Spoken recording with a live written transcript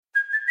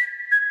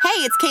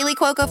Hey, it's Kaylee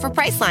Cuoco for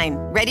Priceline.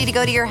 Ready to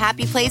go to your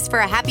happy place for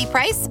a happy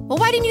price? Well,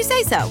 why didn't you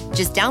say so?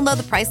 Just download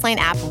the Priceline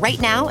app right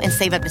now and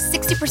save up to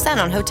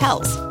 60% on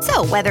hotels.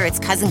 So whether it's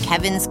Cousin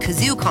Kevin's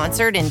Kazoo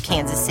Concert in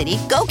Kansas City,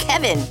 go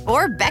Kevin,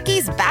 or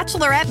Becky's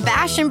Bachelorette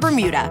Bash in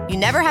Bermuda, you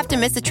never have to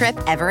miss a trip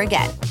ever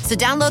again. So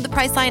download the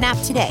Priceline app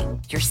today.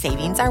 Your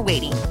savings are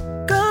waiting.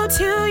 Go to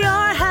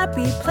your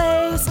happy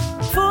place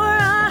for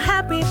a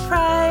happy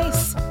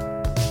price.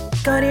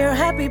 Go to your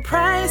happy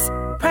price,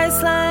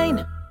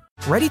 Priceline.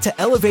 Ready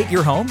to elevate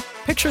your home?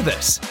 Picture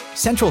this: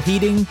 central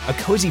heating, a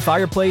cozy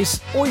fireplace,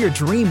 or your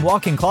dream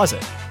walk-in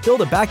closet. Build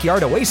a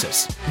backyard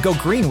oasis, go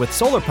green with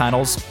solar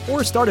panels,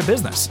 or start a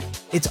business.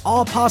 It's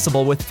all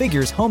possible with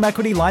Figure's home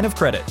equity line of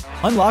credit.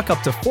 Unlock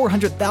up to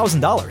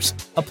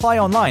 $400,000. Apply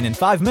online in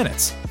 5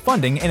 minutes.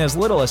 Funding in as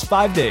little as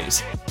 5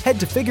 days.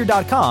 Head to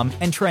Figure.com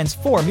and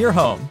transform your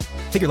home.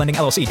 Figure Lending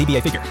LLC,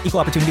 DBA Figure, Equal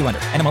Opportunity Lender,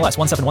 NMLS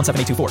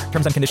 1717824.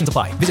 Terms and conditions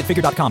apply. Visit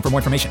Figure.com for more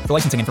information. For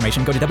licensing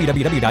information, go to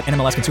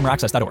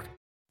www.nmlsconsumeraccess.org.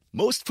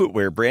 Most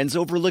footwear brands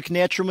overlook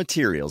natural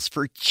materials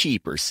for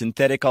cheaper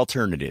synthetic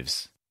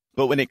alternatives.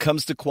 But when it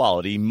comes to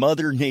quality,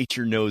 Mother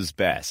Nature knows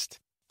best.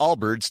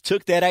 Allbirds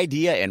took that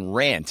idea and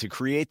ran to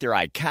create their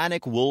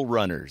iconic Wool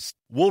Runners.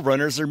 Wool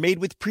Runners are made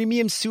with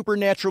premium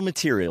supernatural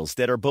materials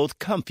that are both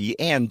comfy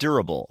and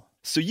durable.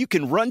 So you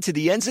can run to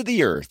the ends of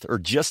the earth or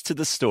just to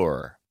the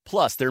store.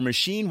 Plus, they're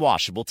machine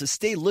washable to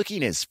stay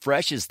looking as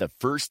fresh as the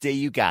first day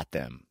you got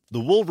them. The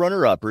Wool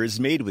Runner Upper is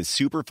made with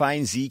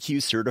superfine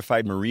ZQ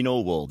certified merino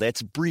wool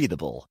that's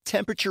breathable,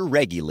 temperature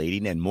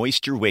regulating, and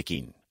moisture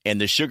wicking. And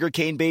the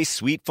sugarcane-based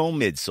sweet foam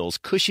midsoles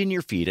cushion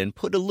your feet and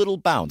put a little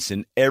bounce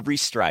in every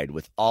stride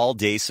with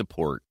all-day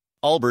support.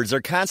 Allbirds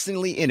are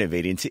constantly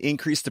innovating to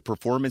increase the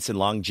performance and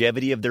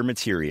longevity of their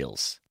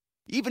materials.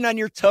 Even on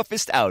your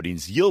toughest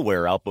outings, you'll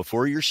wear out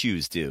before your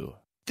shoes do.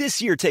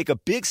 This year, take a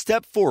big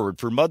step forward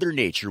for Mother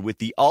Nature with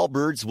the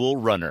Allbirds Wool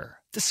Runner.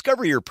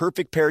 Discover your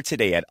perfect pair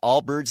today at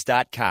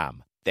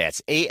allbirds.com.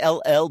 That's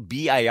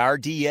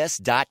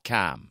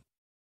ALLBIRDS.com.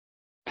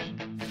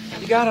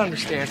 You gotta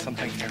understand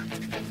something here.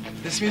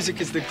 This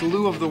music is the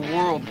glue of the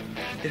world.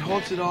 It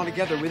holds it all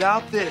together.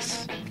 Without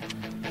this,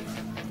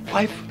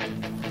 life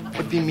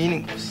would be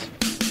meaningless.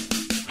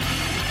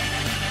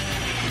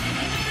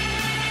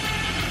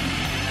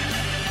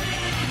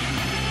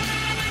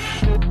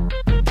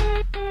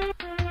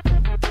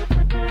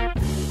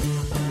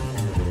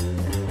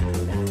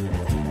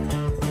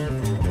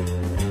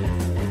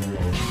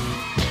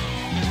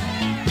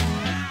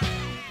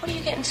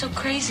 So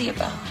crazy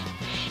about.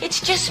 It's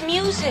just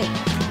music.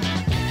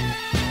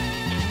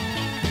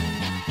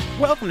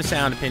 Welcome to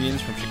Sound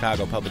Opinions from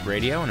Chicago Public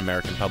Radio and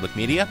American Public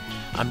Media.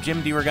 I'm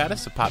Jim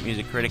DeRogatis, a pop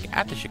music critic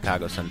at the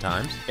Chicago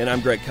Sun-Times. And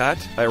I'm Greg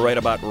Kot. I write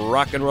about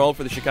rock and roll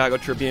for the Chicago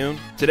Tribune.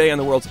 Today on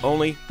the world's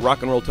only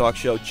rock and roll talk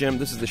show, Jim,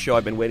 this is the show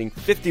I've been waiting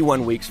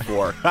 51 weeks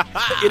for.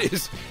 It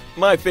is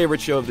my favorite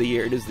show of the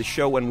year. It is the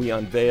show when we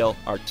unveil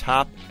our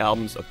top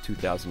albums of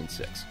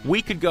 2006.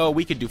 We could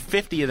do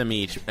 50 of them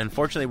each.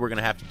 Unfortunately, we're going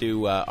to have to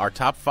do our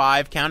top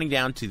 5, counting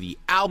down to the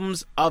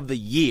albums of the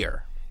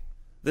year.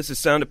 This is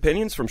Sound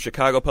Opinions from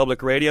Chicago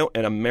Public Radio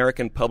and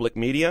American Public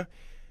Media.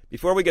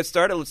 Before we get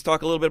started, let's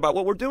talk a little bit about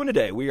what we're doing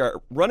today. We are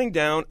running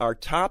down our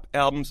top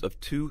albums of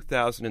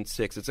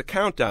 2006. It's a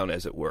countdown,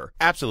 as it were.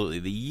 Absolutely.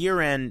 The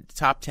year-end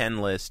top 10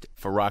 list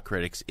for rock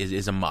critics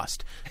is a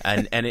must.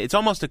 And it's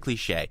almost a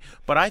cliche.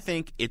 But I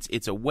think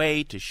it's a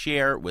way to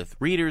share with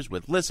readers,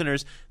 with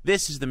listeners.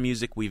 This is the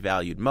music we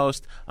valued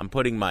most. I'm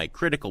putting my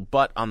critical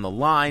butt on the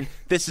line.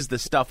 This is the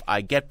stuff I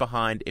get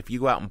behind. If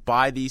you go out and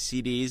buy these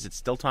CDs, it's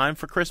still time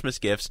for Christmas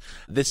gifts.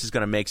 This is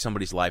going to make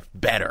somebody's life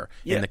better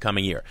in the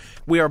coming year.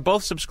 We are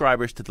both subscribers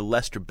to the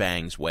Lester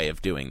Bangs way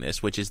of doing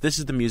this, which is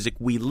the music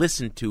we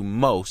listen to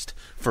most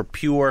for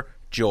pure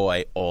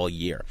joy all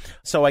year.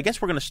 So I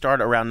guess we're going to start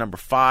around number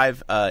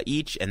 5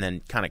 each and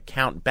then kind of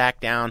count back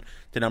down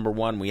to number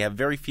 1. We have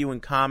very few in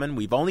common.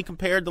 We've only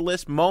compared the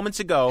list moments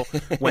ago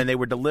when they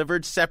were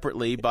delivered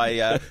separately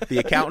by the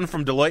accountant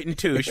from Deloitte &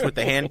 Touche with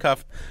the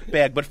handcuffed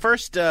bag. But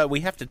first, we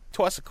have to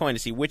toss a coin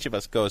to see which of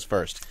us goes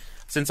first.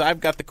 Since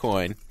I've got the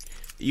coin,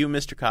 you,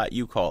 Mr. Kot,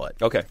 you call it.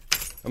 Okay.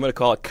 I'm going to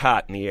call it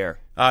Kot in the air.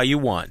 You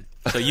won.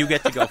 So you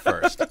get to go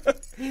first.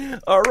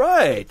 All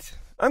right.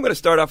 I'm going to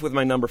start off with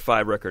my number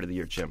 5 record of the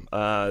year, Jim.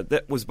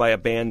 That was by a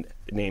band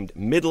named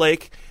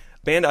Midlake,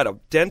 band out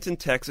of Denton,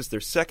 Texas.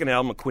 Their second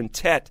album, a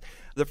quintet.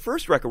 The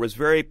first record was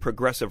very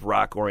progressive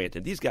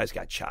rock-oriented. These guys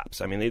got chops.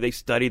 I mean, they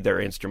studied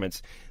their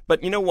instruments.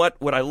 But you know what?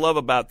 What I love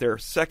about their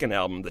second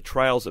album, The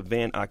Trials of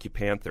Van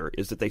Occupanther,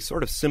 is that they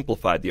sort of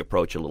simplified the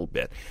approach a little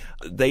bit.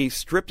 They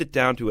stripped it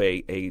down to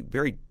a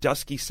very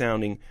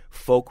dusky-sounding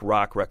folk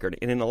rock record.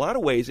 And in a lot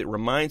of ways, it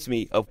reminds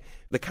me of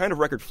the kind of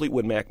record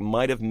Fleetwood Mac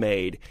might have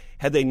made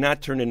had they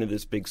not turned into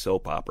this big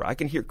soap opera. I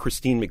can hear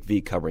Christine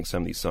McVie covering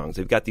some of these songs.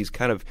 They've got these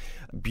kind of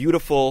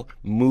beautiful,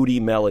 moody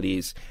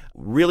melodies,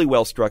 really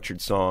well-structured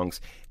songs.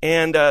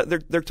 And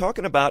they're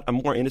talking about a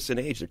more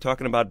innocent age. They're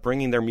talking about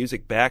bringing their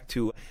music back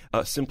to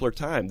a simpler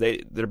time.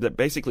 They're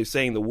basically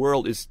saying the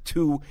world is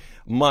too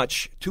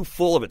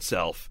full of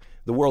itself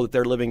the world that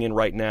they're living in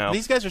right now.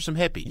 These guys are some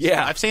hippies.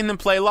 Yeah. I've seen them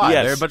play live.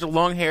 Yes. They're a bunch of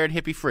long-haired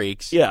hippie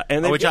freaks. Yeah,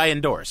 and which I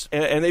endorse.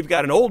 And they've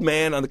got an old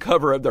man on the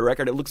cover of the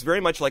record. It looks very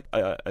much like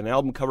an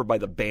album cover by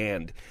the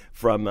Band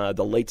from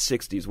the late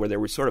 60s, where they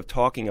were sort of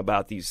talking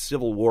about these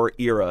Civil War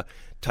era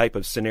type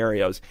of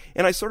scenarios.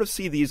 And I sort of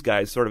see these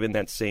guys sort of in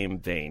that same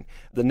vein.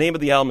 The name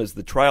of the album is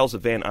The Trials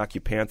of Van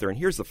Occupanther, and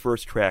here's the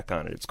first track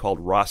on it. It's called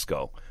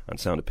Roscoe on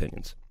Sound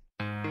Opinions.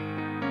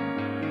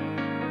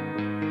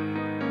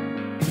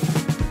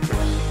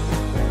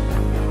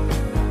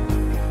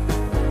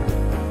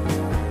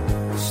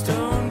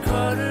 Stone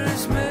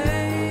cutters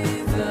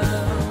made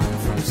them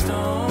from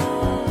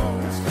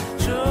stones,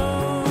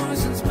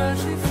 chosen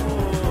specially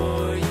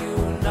for you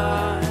and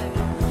I,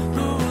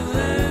 who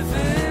live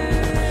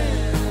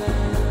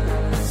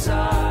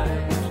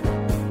inside.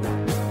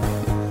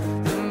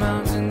 The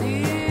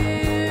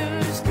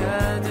mountaineers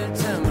gathered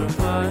timber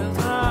piled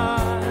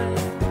high,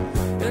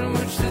 in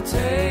which to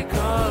take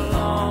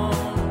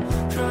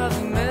along,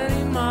 traveling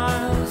many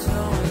miles,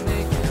 knowing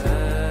they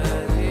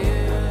get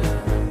here.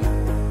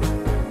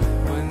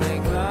 When they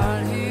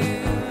got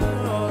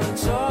here, all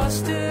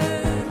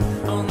exhausted,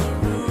 on the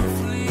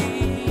roof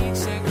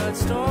leaks, they got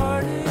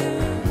started.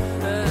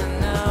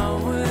 And now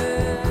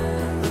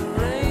when the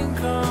rain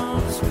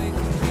comes, we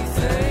can be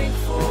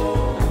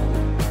thankful.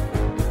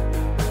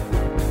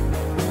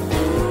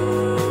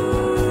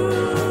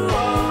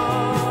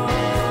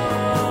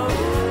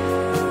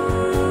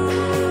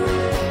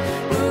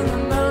 When the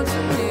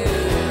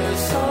mountaineers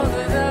saw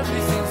that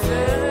everything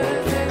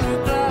fit, they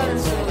were glad,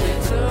 and so they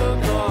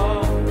took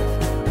off.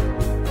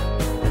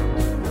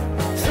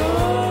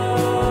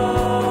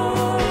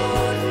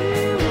 Thought we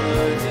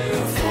were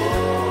due for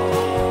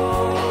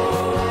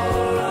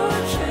a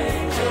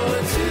change or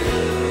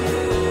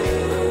two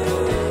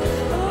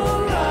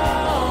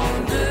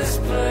around this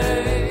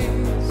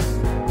place.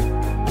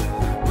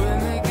 When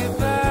they get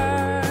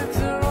back,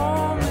 they're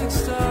all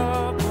mixed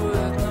up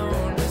with no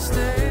one to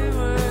stay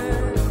with.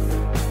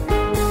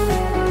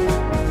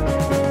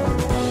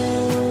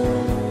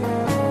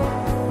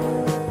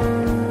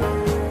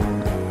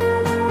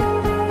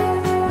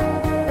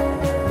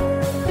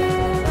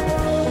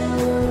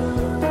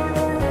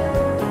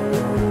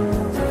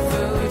 The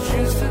village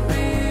used to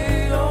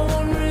be all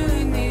one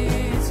really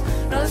needs.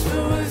 Now it's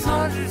filled with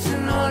hundreds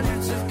and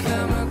hundreds of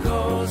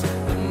chemicals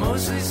that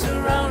mostly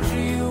surround you.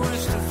 You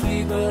wish to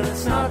flee, but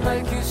it's not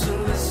like you. So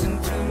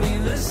listen to me,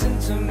 listen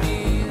to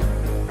me.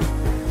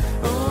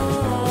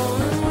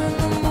 Oh, and when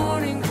the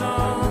morning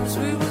comes,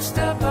 we will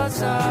step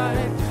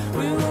outside.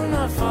 We will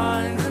not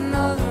find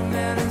another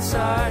man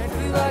inside.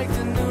 We like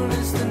the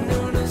newness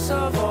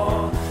of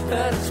all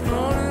that has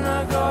grown in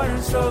our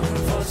garden, spoken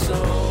for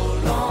so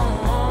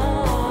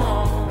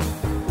long.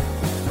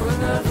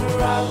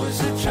 Whenever I was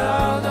a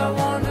child, I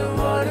wonder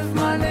what if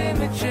my name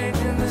had changed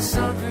into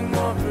something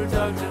more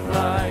productive,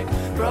 like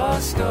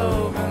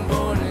Roscoe. Been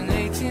born in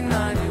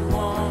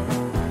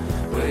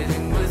 1891,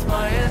 waiting with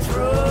my Aunt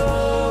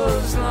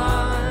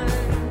Roseline.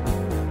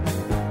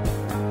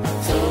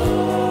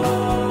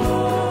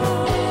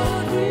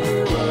 Thought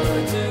we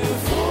were due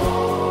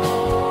for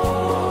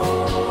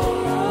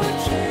a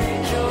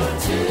change or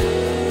two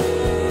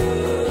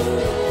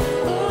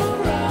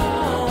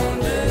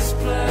around this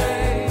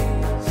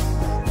place.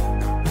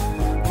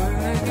 When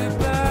they get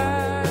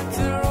back,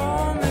 they're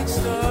all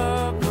mixed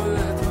up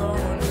with no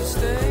one to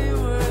stay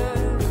with.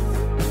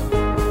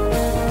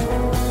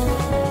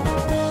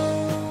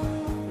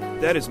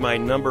 That is my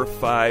number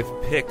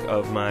 5 pick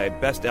of my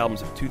best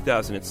albums of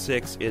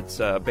 2006. It's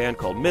a band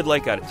called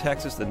Midlake out of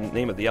Texas. The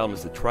name of the album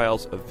is The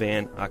Trials of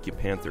Van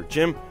Occupanther.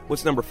 Jim,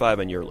 what's number 5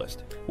 on your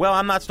list? Well,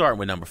 I'm not starting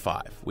with number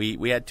 5.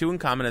 We had two in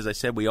common. As I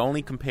said, we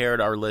only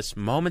compared our lists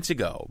moments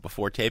ago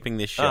before taping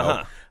this show.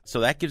 Uh-huh.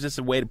 So that gives us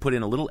a way to put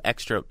in a little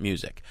extra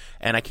music.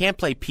 And I can't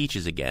play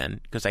Peaches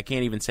again because I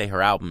can't even say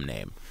her album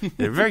name.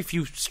 There are very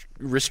few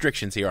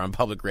restrictions here on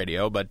public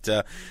radio, but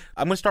I'm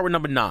going to start with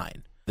number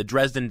 9, the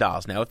Dresden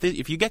Dolls. Now,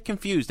 if you get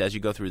confused as you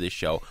go through this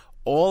show,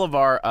 all of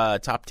our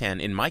top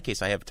 10, in my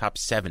case, I have top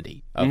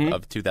 70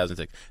 of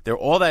 2006.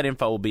 All that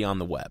info will be on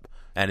the web.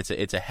 And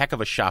it's a heck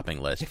of a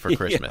shopping list for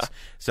Christmas. Yeah.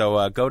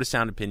 So go to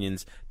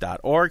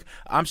soundopinions.org.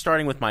 I'm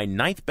starting with my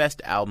 9th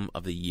best album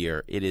of the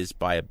year. It is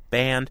by a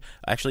band,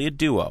 actually a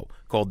duo,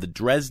 called the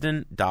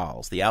Dresden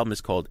Dolls. The album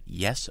is called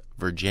Yes,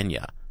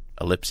 Virginia,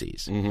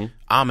 ellipses.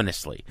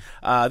 Ominously.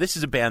 This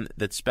is a band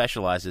that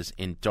specializes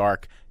in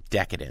dark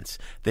decadence.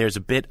 There's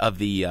a bit of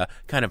the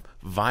kind of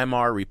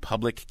Weimar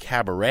Republic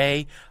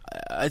cabaret.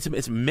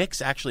 It's a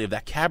mix, actually, of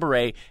that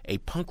cabaret, a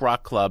punk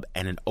rock club,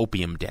 and an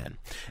opium den.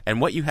 And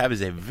what you have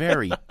is a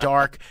very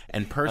dark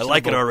and personable... I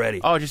like it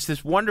already. Oh, just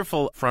this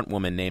wonderful front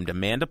woman named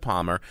Amanda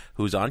Palmer,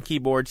 who's on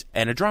keyboards,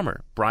 and a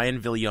drummer,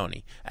 Brian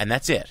Viglione. And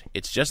that's it.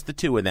 It's just the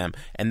two of them.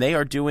 And they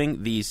are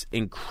doing these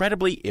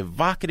incredibly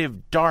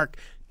evocative, dark,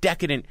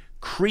 decadent,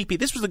 creepy.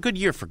 This was a good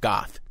year for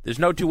goth. There's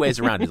no two ways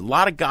around it. A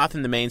lot of goth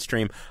in the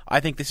mainstream. I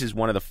think this is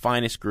one of the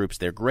finest groups.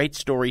 They're great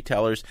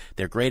storytellers.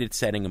 They're great at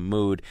setting a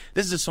mood.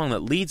 This is a song that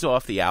leads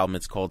off the album.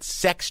 It's called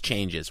Sex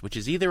Changes, which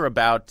is either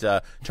about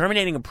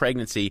terminating a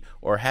pregnancy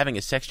or having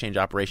a sex change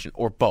operation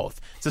or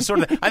both. It's a sort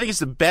of, I think it's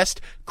the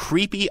best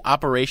creepy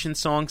operation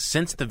song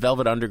since the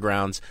Velvet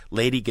Underground's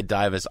Lady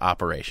Godiva's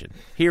Operation.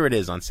 Here it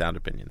is on Sound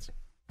Opinions.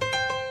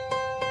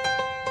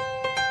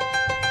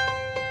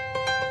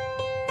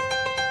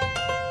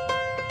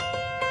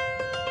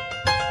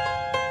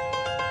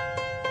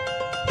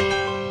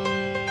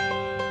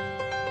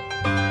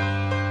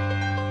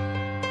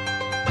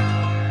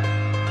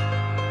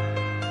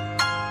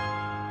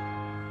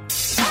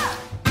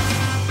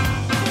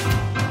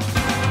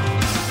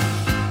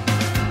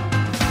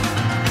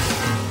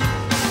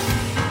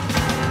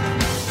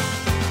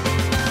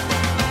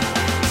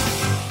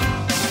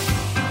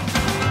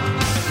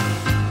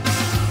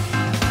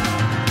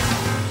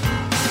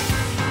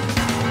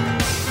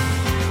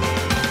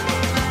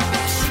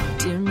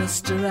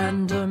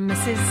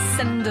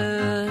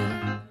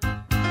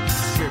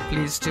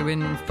 To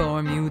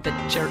inform you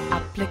that your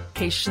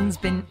application's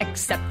been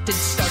accepted,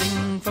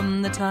 starting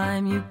from the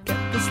time you get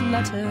this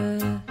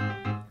letter.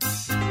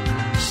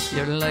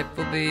 Your life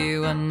will be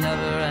one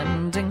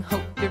never-ending.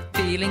 Hope you're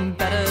feeling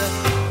better.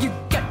 You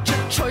get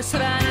your choice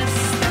of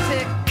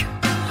anesthetic.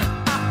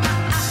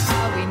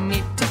 We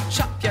need to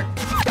chop your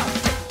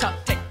tick-tock,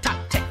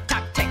 tick-tock,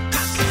 tick-tock,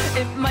 tick-tock.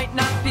 It might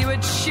not be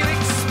what you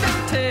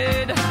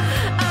expected.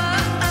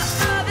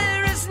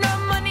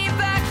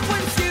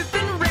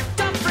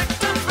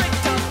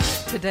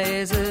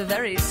 Today's a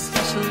very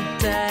special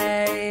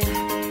day.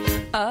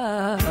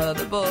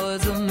 The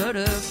boys will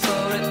murder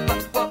for it,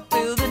 but what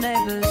will the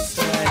neighbors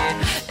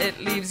say? It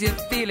leaves you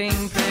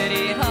feeling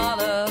pretty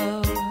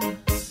hollow.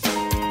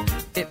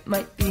 It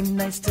might be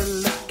nice to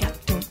look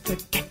at, don't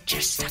forget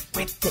you're stuck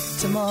with it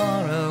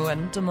tomorrow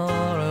and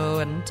tomorrow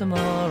and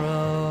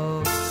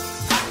tomorrow.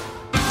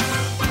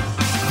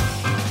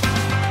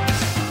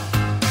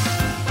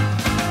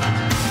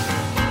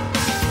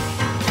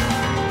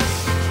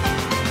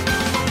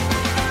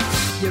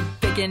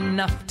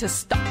 Enough to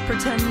stop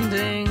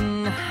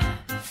pretending.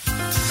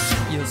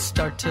 You'll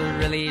start to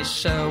really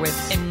show it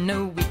in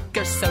a week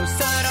or so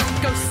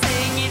don't go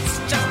saying it's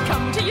just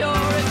come to your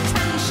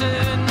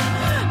attention.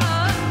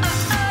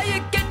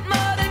 You get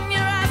more than you're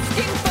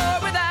asking for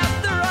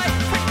without the right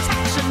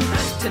protection.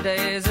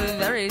 Today's a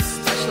very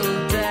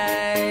special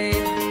day.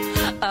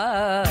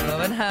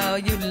 And how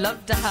you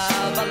love to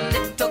have a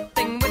little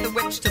thing with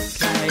which to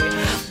play,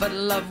 but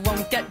love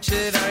won't get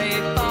you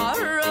very far.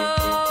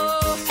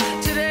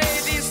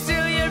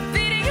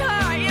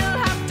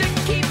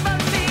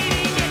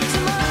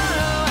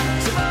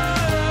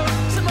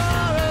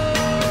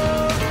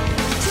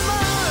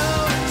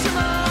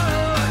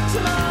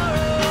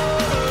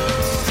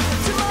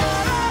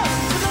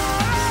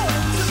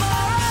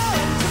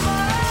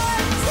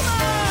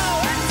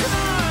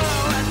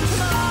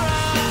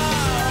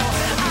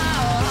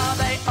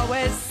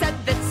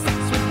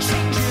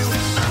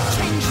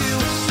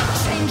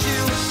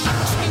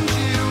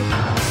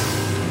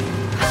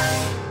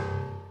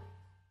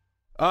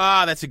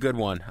 Ah, that's a good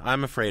one.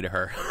 I'm afraid of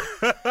her.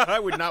 I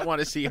would not want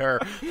to see her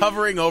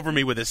hovering over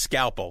me with a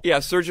scalpel. Yeah,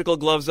 surgical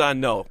gloves on,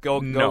 no. Go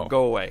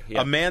away.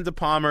 Yeah. Amanda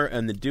Palmer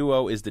and the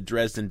duo is the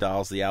Dresden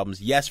Dolls. The album's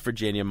Yes,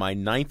 Virginia, my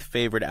 9th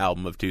favorite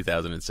album of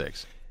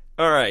 2006.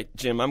 All right,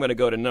 Jim, I'm going to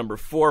go to number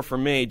 4 for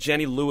me.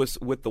 Jenny Lewis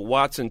with the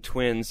Watson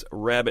Twins,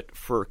 Rabbit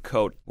Fur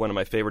Coat, one of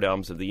my favorite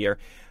albums of the year.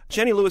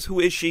 Jenny Lewis, who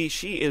is she?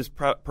 She is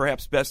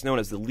perhaps best known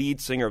as the lead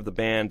singer of the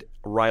band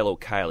Rilo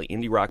Kiley,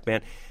 indie rock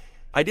band.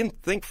 I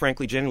didn't think,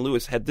 frankly, Jenny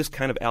Lewis had this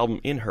kind of album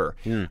in her.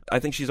 I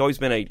think she's always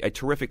been a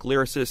terrific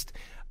lyricist,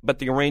 but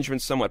the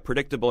arrangement's somewhat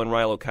predictable in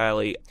Rilo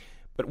Kiley.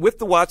 But with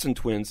the Watson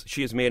Twins,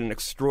 she has made an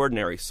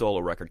extraordinary solo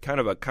record, kind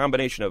of a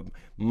combination of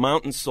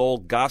mountain soul,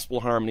 gospel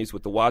harmonies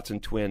with the Watson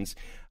Twins,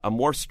 a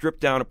more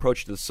stripped-down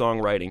approach to the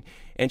songwriting.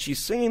 And she's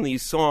singing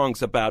these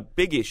songs about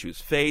big issues,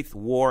 faith,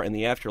 war, and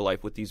the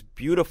afterlife, with these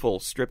beautiful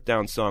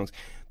stripped-down songs.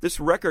 This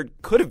record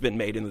could have been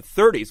made in the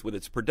 30s with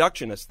its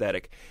production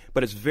aesthetic,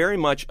 but it's very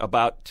much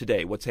about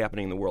today, what's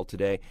happening in the world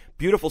today.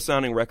 Beautiful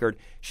sounding record.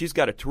 She's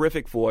got a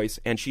terrific voice,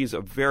 and she's a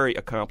very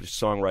accomplished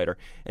songwriter.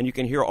 And you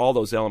can hear all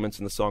those elements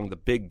in the song The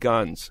Big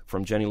Guns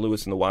from Jenny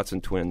Lewis and the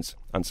Watson Twins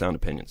on Sound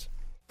Opinions.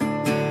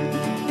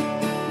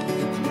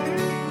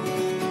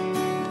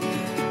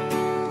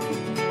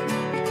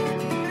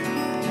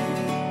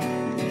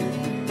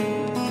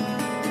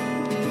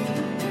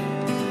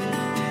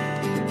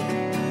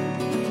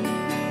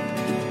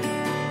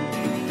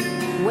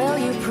 Well,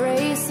 you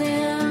praise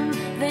him,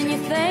 then you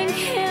thank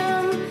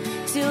him,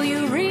 till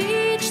you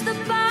reach the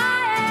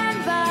by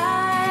and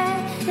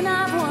by. And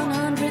I've won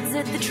hundreds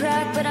at the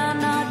track, but I'm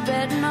not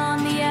betting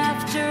on the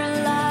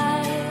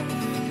afterlife.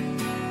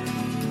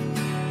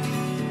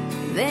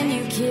 Then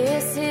you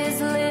kiss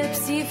his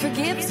lips, he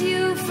forgives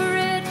you for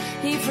it,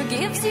 he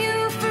forgives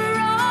you for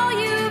all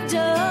you've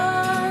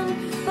done.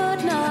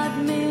 But not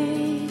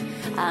me,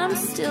 I'm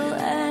still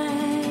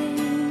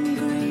angry.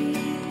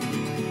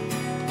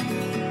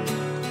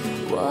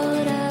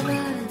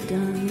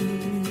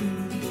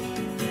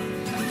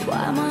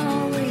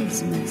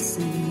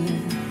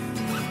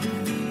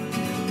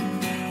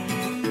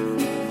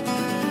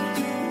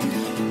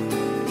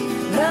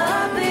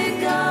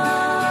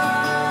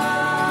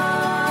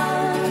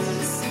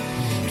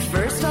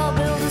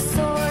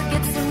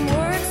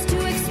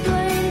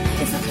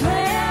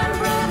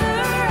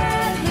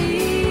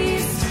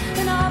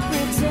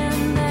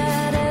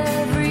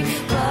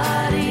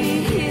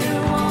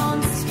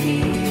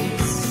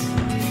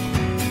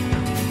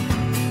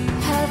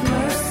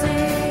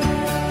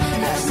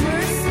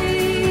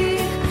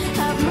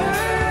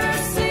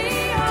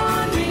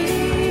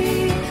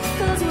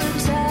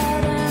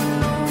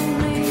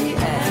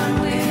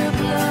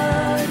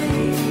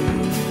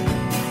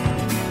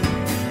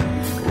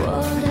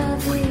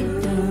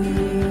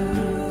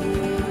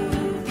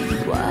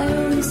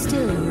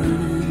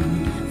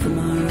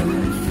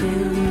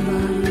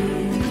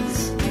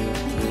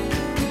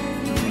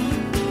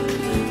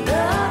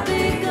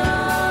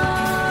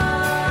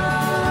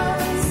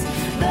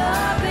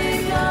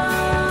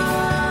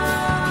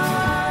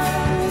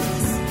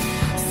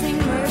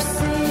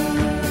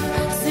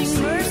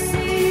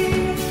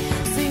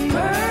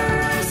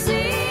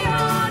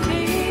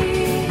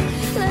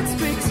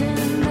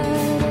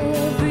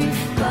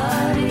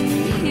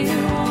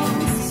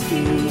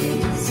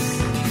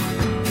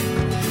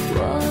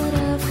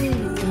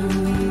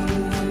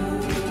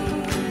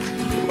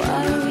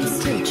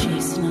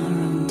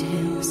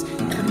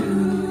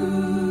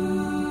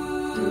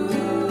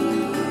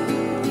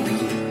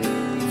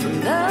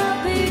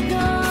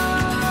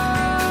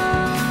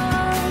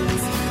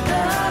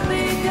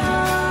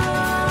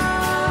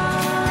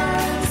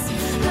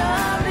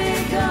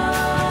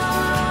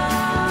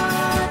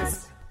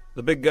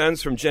 The big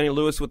guns from Jenny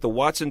Lewis with the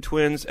Watson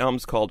Twins.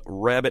 Album's called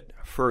Rabbit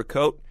Fur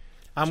Coat.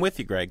 I'm with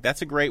you, Greg.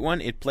 That's a great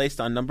one. It placed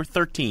on number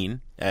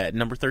 13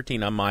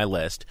 on my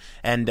list.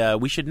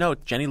 And we should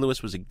note, Jenny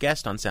Lewis was a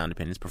guest on Sound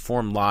Opinions,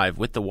 performed live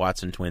with the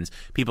Watson Twins.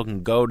 People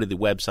can go to the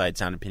website,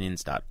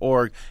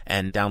 soundopinions.org,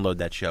 and download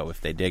that show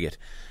if they dig it.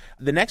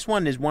 The next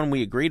one is one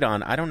we agreed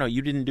on. I don't know.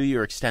 You didn't do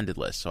your extended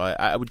list, so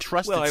I would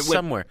trust it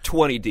somewhere. Went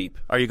 20 deep.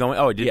 Are you going?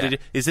 Oh, Yeah.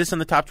 Is this in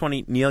the top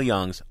 20? Neil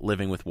Young's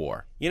Living with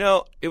War. You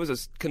know, it was a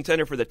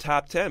contender for the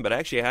top 10, but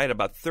actually I had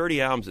about 30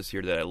 albums this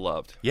year that I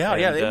loved. Yeah,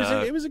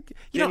 And, it was a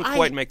didn't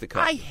quite make the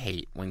cut. I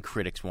hate when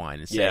critics whine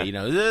and say,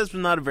 this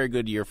was not a very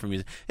good year for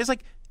music. It's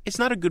like, it's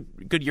not a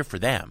good year for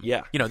them.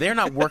 Yeah. They're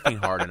not working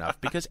hard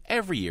enough because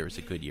every year is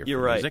a good year You're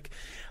for right. music.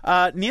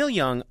 Neil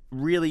Young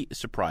really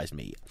surprised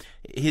me.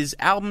 His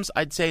albums,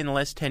 I'd say, in the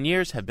last 10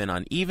 years have been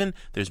uneven.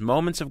 There's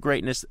moments of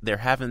greatness. There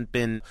haven't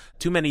been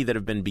too many that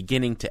have been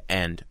beginning to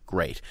end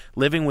great.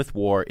 Living with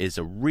War is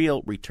a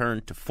real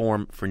return to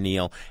form for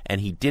Neil, and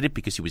he did it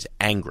because he was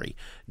angry.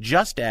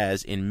 Just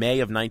as in May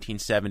of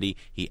 1970,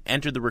 he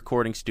entered the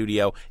recording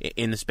studio,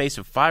 in the space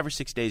of 5 or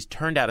 6 days,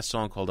 turned out a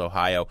song called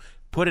Ohio,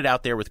 put it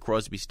out there with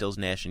Crosby, Stills,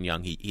 Nash &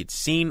 Young. He'd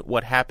seen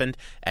what happened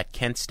at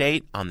Kent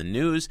State on the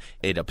news.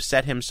 It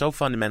upset him so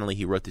fundamentally,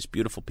 he wrote this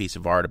beautiful piece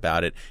of art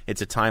about it.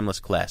 It's a timeless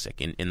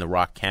classic in the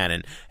rock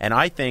canon. And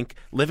I think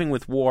Living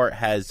with War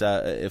has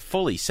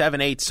fully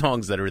 7-8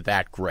 songs that are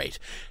that great.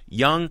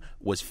 Young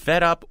was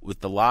fed up with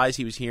the lies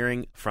he was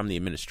hearing from the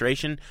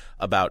administration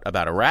about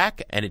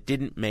Iraq, and it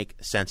didn't make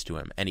sense to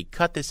him. And he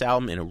cut this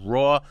album in a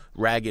raw,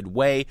 ragged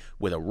way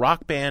with a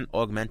rock band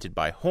augmented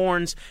by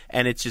horns,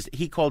 and it's just,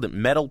 he called it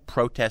metal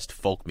protest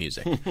folk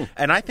music.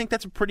 And I think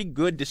that's a pretty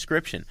good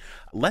description.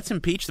 Let's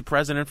impeach the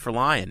president for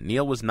lying.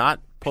 Neil was not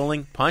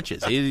pulling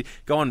punches. He's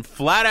going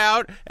flat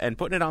out and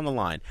putting it on the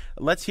line.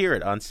 Let's hear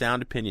it on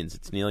Sound Opinions.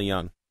 It's Neil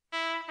Young.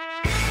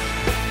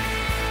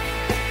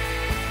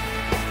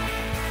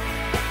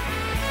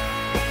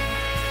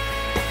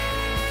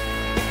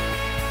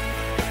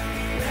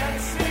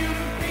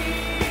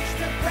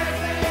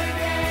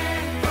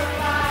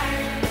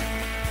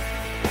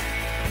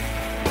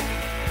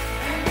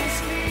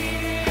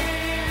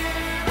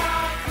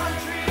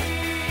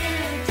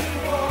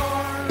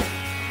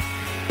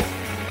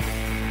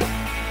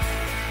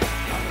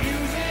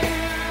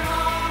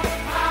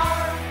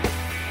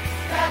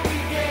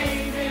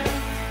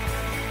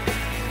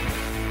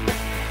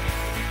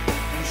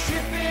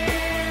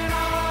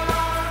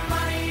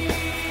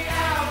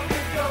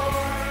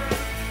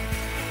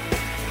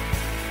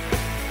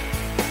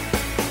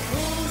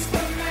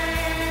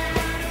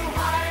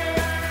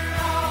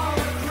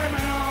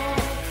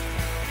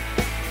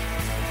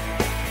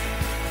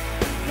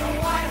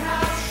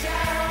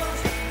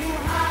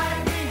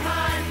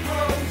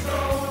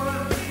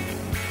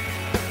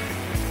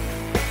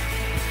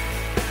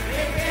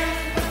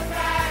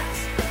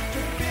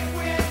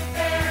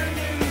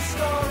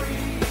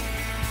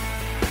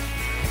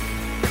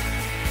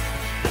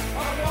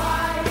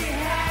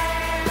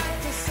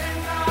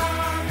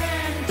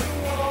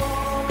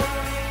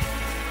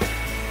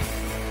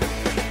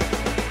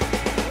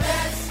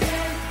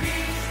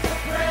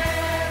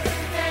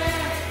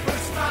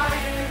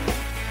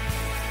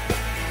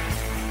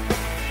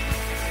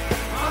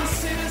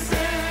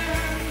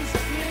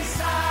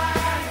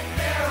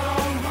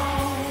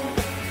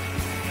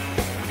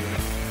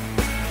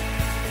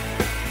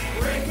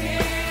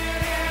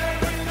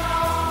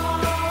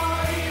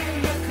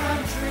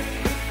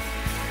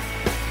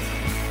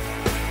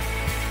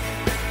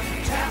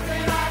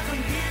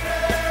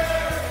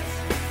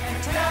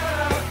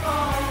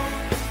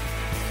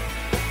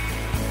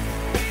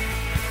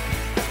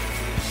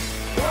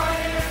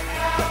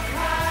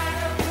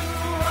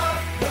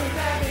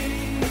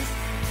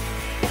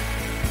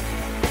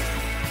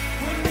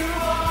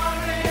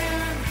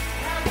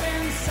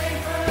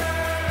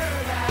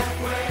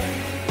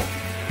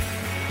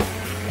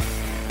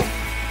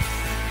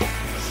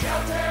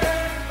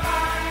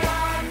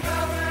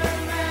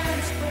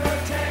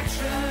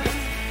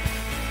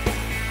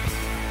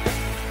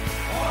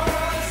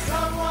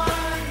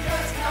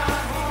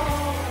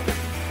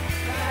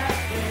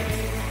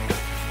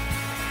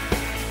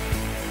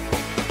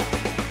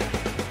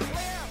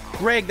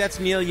 Greg, that's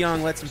Neil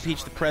Young. Let's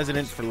impeach the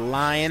president for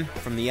lying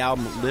from the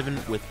album Living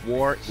with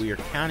War. We are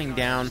counting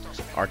down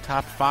our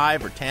top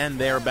 5 or 10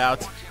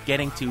 thereabouts,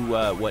 getting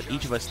to what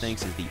each of us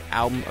thinks is the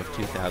album of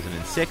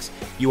 2006.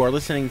 You are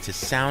listening to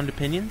Sound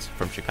Opinions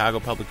from Chicago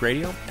Public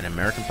Radio and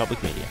American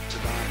Public Media.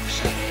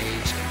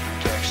 AIDS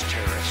and protects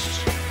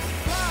terrorists,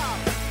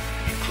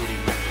 including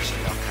members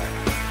of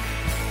Al-Qaeda.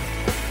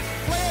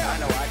 I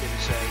know I didn't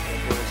say that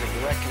there was a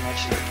direct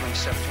connection between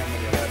September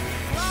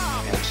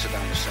 11th and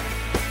Saddam Hussein.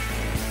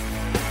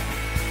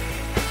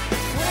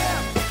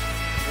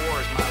 War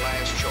is my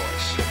last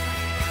choice.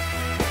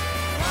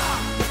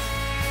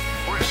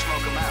 We're going to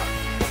smoke them out.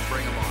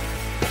 Bring them on.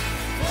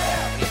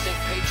 When you think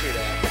Patriot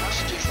Act,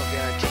 constitutional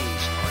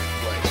guarantees are in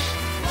place.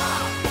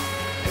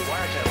 A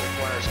wiretap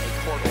requires a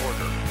court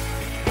order.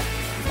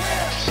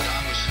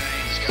 Saddam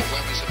Hussein has got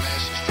weapons of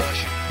mass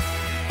destruction.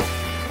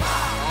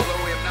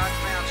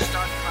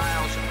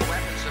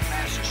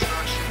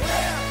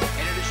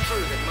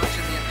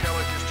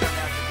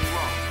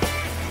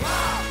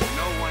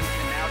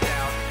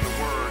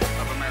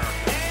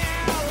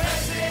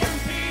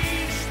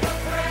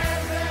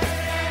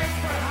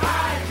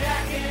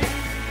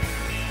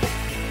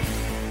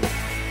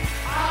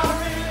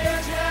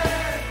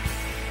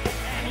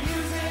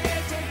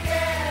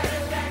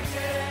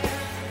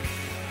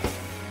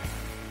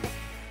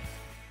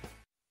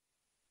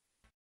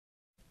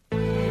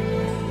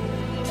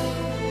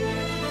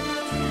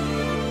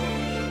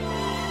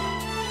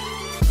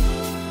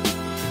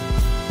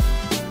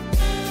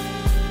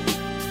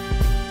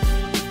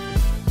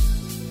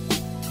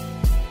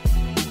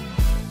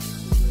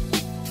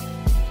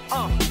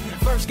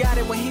 First got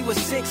it when he was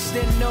 6,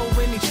 didn't know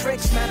any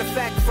tricks. Matter of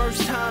fact,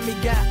 first time he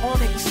got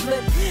on it, he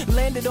slipped,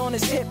 landed on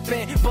his hip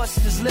and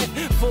busted his lip.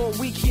 For a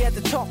week he had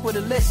to talk with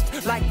a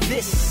list like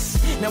this.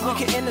 Now we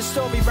can end the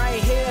story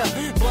right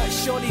here, but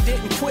shorty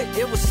didn't quit,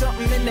 it was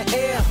something in the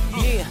air.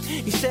 Yeah,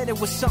 he said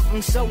it was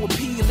something so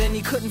appealing,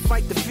 he couldn't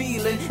fight the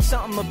feeling,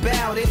 something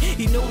about it.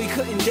 He knew he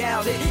couldn't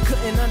doubt it,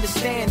 couldn't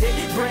understand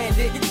it,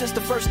 branded. Since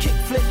the first kick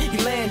flip, he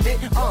landed,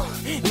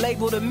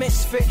 labeled a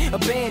misfit, a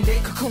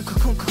bandit, cocoon,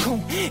 cocoon, cocoon.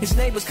 His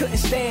neighbors couldn't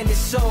stand it,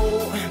 so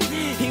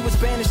he was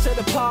banished to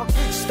the park.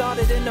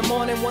 Started in the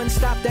morning, one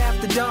stopped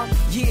after dark.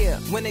 Yeah,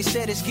 when they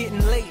said it's getting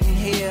late in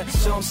here,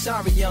 so I'm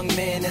sorry, young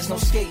man, there's no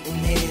skating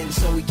here.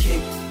 So we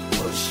kick,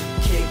 push,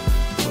 kick,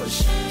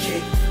 push,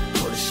 kick,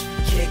 push,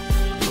 kick,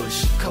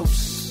 push,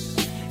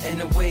 coast.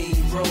 And away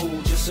he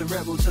rolled, just a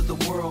rebel to the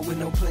world with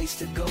no place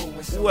to go.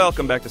 So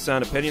Welcome back to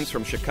Sound Opinions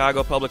from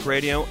Chicago Public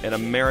Radio and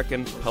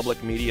American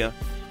Public Media.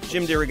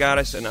 Jim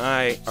DeRogatis and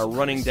I are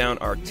running down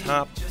our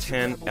top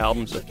 10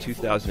 albums of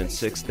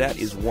 2006. That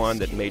is one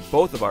that made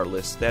both of our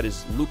lists. That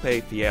is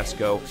Lupe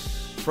Fiasco.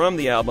 From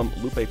the album,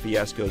 Lupe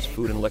Fiasco's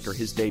Food and Liquor,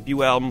 his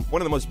debut album.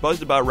 One of the most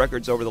buzzed about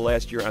records over the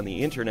last year on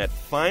the internet,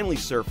 finally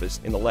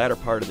surfaced in the latter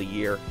part of the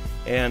year,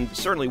 and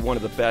certainly one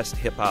of the best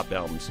hip-hop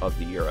albums of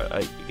the year.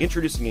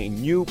 Introducing a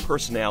new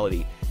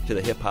personality to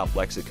the hip-hop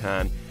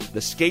lexicon, the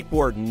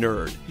skateboard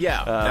nerd.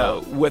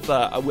 With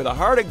a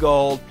heart of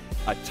gold,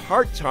 a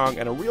tart tongue,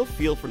 and a real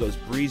feel for those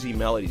breezy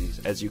melodies,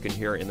 as you can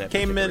hear in that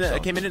Came in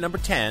song. at number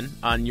 10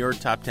 on your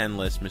top 10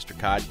 list, Mr.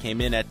 Cod.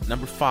 Came in at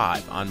number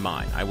 5 on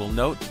mine. I will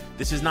note,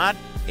 this is not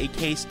a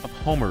case of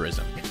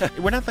homerism.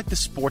 We're not like the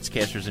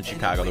sportscasters in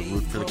Chicago that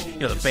root for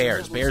the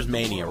Bears. Bears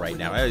mania right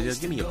now.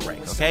 Give me a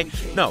break, okay?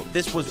 No,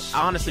 this was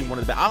honestly one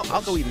of the best.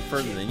 I'll go even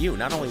further than you.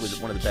 Not only was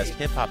it one of the best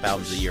hip-hop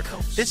albums of the year,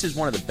 this is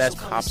one of the best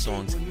pop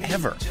songs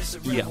ever,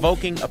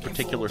 evoking a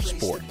particular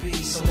sport.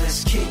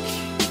 let's kick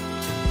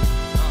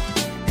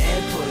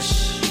and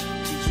push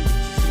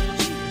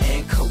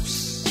and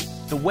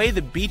coast. The way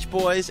the Beach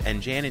Boys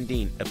and Jan and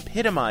Dean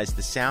epitomized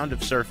the sound of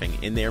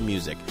surfing in their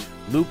music,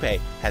 Lupe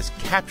has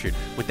captured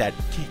with that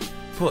kick,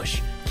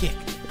 push,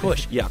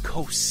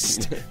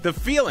 coast. The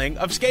feeling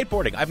of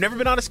skateboarding. I've never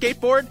been on a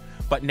skateboard,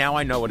 but now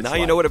I know what it's like.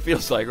 Now you know what it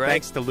feels like, right?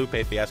 Thanks to Lupe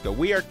Fiasco.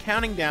 We are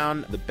counting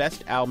down the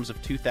best albums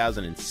of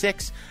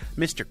 2006.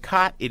 Mr.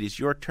 Cott, it is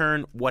your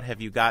turn. What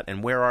have you got,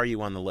 and where are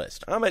you on the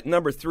list? I'm at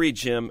number 3,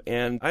 Jim,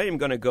 and I am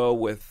going to go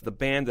with the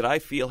band that I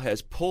feel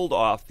has pulled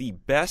off the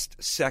best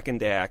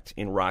second act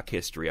in rock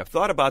history. I've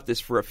thought about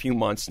this for a few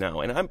months now,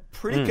 and I'm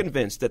pretty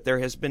convinced that there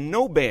has been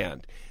no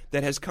band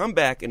that has come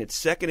back in its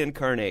second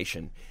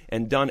incarnation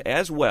and done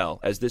as well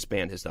as this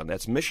band has done.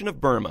 That's Mission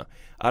of Burma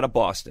out of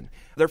Boston.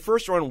 Their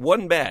first run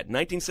wasn't bad,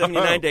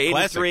 1979 to 83.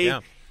 Classic, yeah.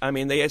 I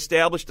mean, they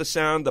established a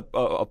sound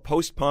of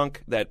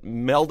post-punk, that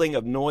melding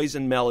of noise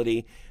and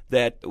melody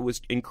that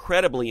was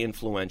incredibly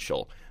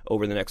influential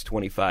over the next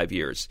 25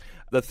 years.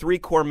 The 3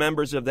 core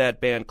members of that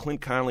band,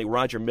 Clint Conley,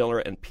 Roger Miller,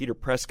 and Peter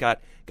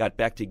Prescott, got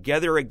back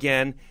together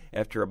again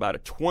after about a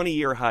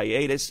 20-year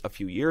hiatus a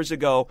few years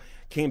ago,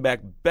 came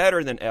back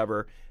better than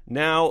ever.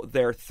 Now,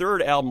 their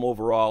third album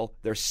overall,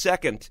 their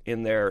second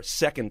in their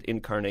second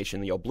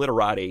incarnation, The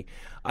Obliterati,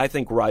 I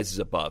think rises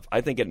above.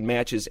 I think it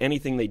matches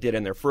anything they did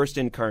in their first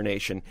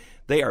incarnation.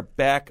 They are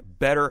back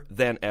better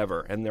than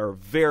ever, and there are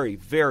very,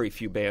 very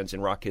few bands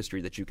in rock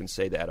history that you can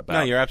say that about.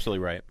 No, you're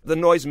absolutely right. The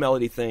noise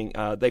melody thing,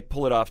 they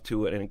pull it off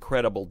to an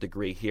incredible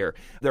degree here.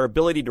 Their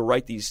ability to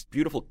write these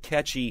beautiful,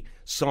 catchy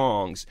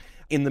songs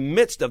in the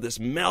midst of this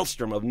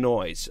maelstrom of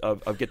noise,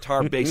 of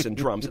guitar, bass, and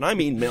drums. And I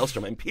mean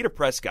maelstrom. And Peter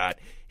Prescott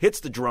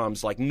hits the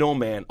drums like no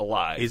man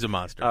alive. He's a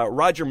monster.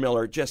 Roger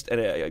Miller, just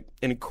an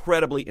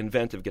incredibly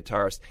inventive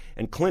guitarist.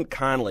 And Clint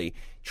Conley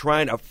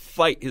trying to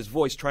fight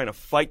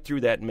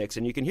through that mix.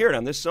 And you can hear it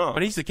on this song.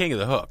 But he's the king of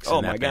the hooks.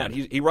 Oh, my God.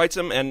 He writes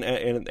them,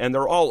 and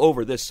they're all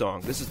over this song.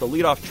 This is the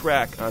lead-off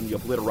track on The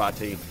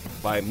Obliterati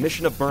by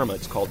Mission of Burma.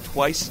 It's called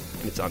Twice,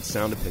 and it's on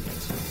Sound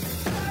Opinions.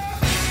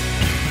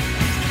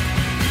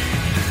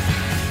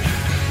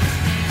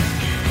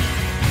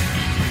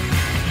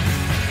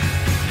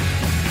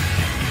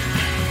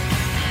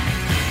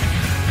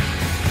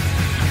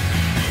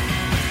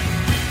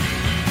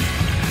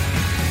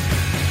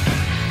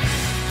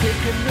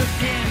 Take a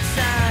look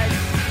inside.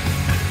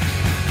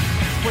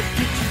 What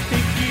did you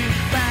think you'd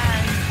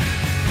find?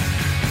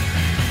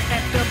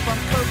 Act up on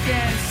coke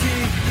and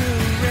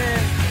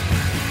cigarette.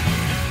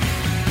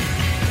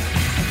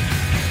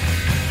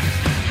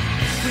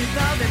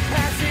 With all the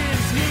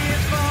passes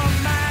here for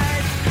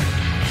miles,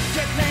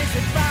 jet planes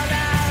that fall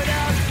out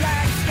of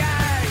black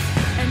skies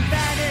and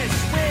vanish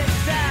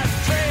without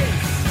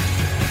trace.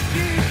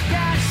 You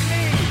got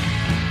me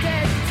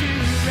dead to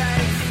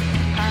rights.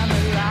 I'm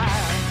alive.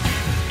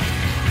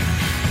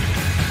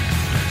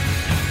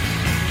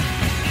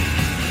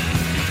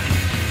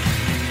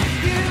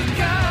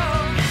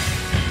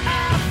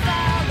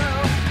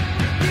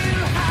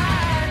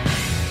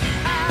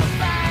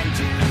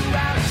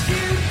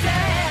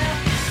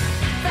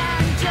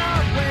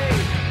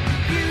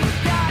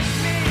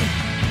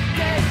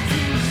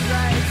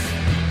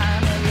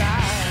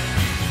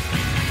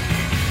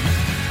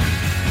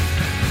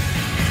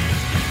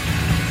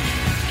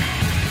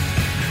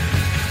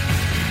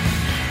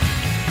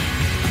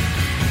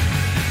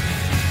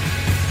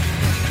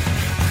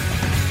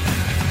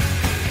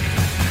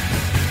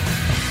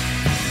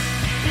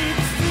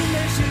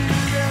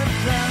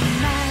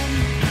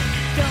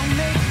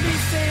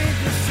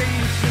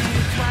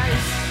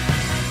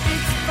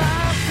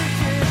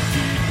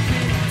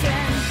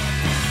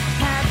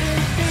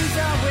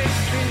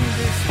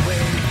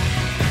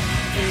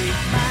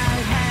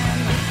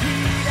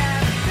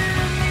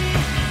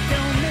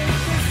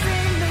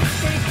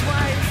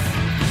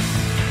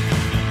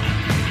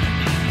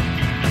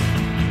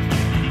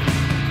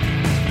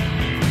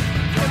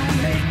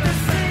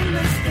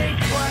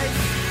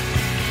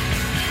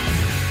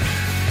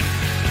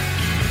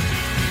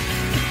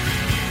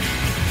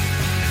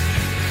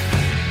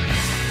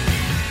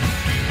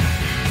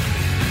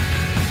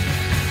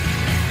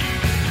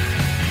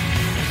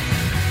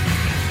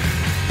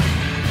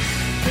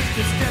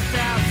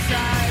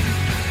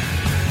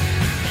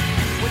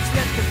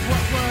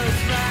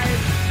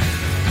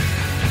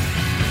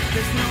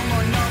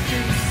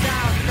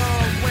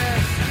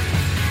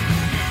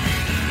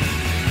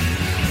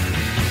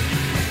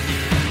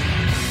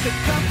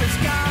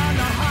 it's gone,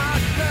 the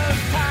heart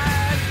grows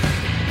tired.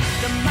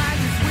 The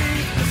mind is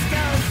weak, the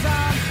skull's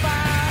on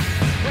fire.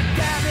 We're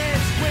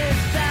damaged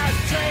without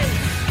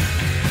trace.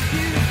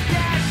 You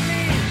get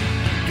me,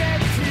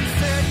 get to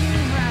certain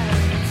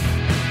rights.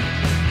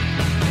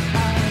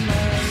 I'm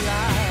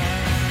alive.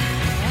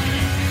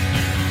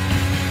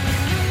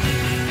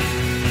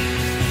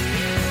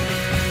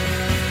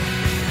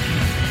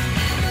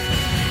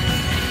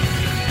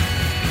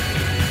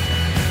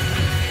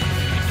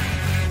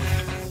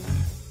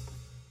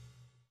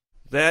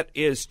 That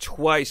is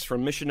Twice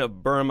from Mission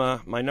of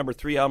Burma, my number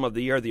 3 album of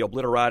the year, The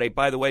Obliterati.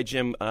 By the way,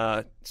 Jim,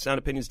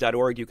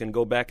 soundopinions.org, you can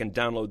go back and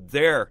download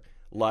their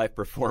live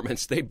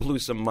performance. They blew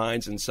some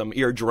minds and some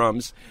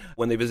eardrums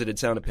when they visited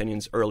Sound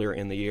Opinions earlier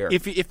in the year.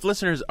 If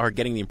listeners are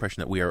getting the impression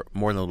that we are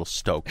more than a little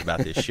stoked about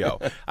this show,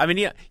 I mean,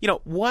 yeah, you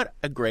know, what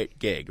a great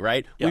gig,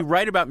 right? Yeah. We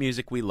write about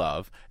music we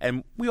love,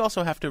 and we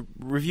also have to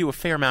review a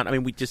fair amount. I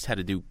mean, we just had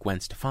to do Gwen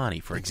Stefani,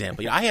 for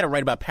example. I had to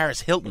write about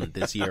Paris Hilton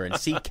this year and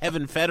see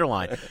Kevin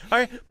Federline. All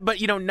right, but,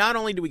 you know, not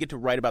only do we get to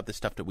write about the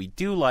stuff that we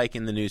do like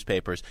in the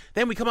newspapers,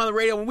 then we come on the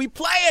radio and we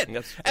play it.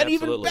 Yes, and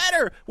absolutely. even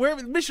better, where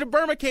Mission of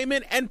Burma came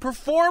in and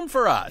performed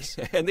for us.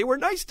 And they were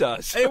nice to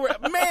us. They were,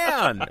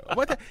 man,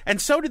 what the,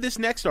 and so did this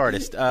next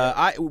artist.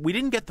 We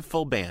didn't get the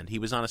full band. He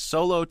was on a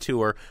solo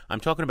tour. I'm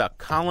talking about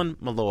Colin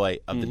Malloy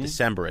of the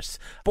Decemberists.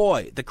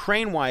 Boy, the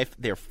Crane Wife,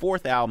 their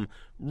 4th album,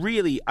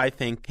 really, I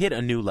think, hit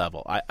a new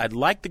level. I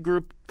liked the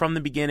group from the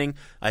beginning.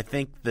 I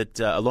think that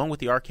along with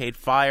the Arcade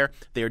Fire,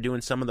 they are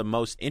doing some of the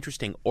most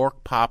interesting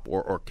orc pop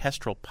or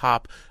orchestral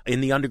pop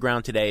in the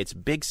underground today. It's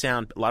big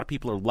sound. A lot of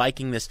people are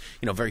liking this,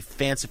 you know, very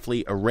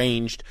fancifully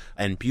arranged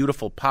and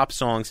beautiful pop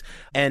songs.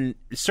 And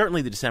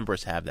certainly the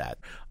Decemberists have that.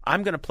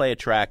 I'm going to play a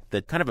track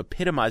that kind of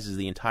epitomizes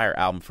the entire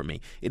album for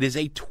me. It is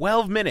a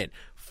 12-minute,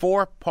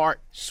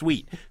 4-part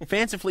suite,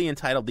 fancifully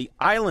entitled The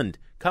Island.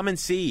 Come and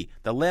see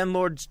The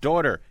Landlord's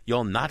Daughter.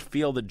 You'll not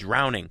feel the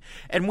drowning.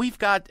 And we've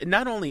got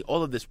not only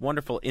all of this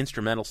wonderful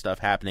instrumental stuff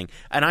happening,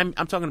 and I'm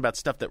talking about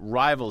stuff that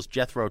rivals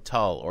Jethro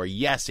Tull or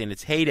Yes in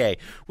its heyday.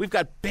 We've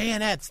got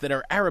bayonets that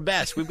are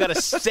arabesque. We've got a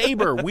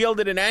saber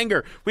wielded in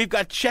anger. We've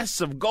got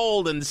chests of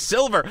gold and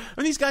silver. I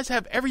mean, these guys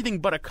have everything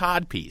but a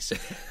codpiece.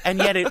 And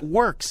yet it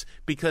works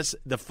because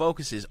the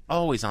focus is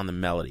always on the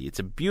melody. It's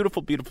a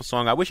beautiful, beautiful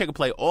song. I wish I could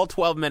play all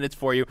 12 minutes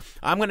for you.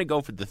 I'm going to go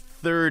for the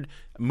 3rd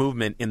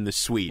movement in the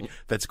suite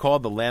that's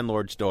called The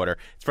Landlord's Daughter.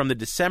 It's from the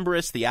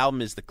Decemberists. The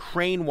album is The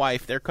Crane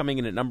Wife. They're coming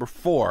in at number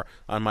 4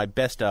 on my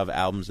best of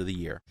albums of the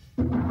year.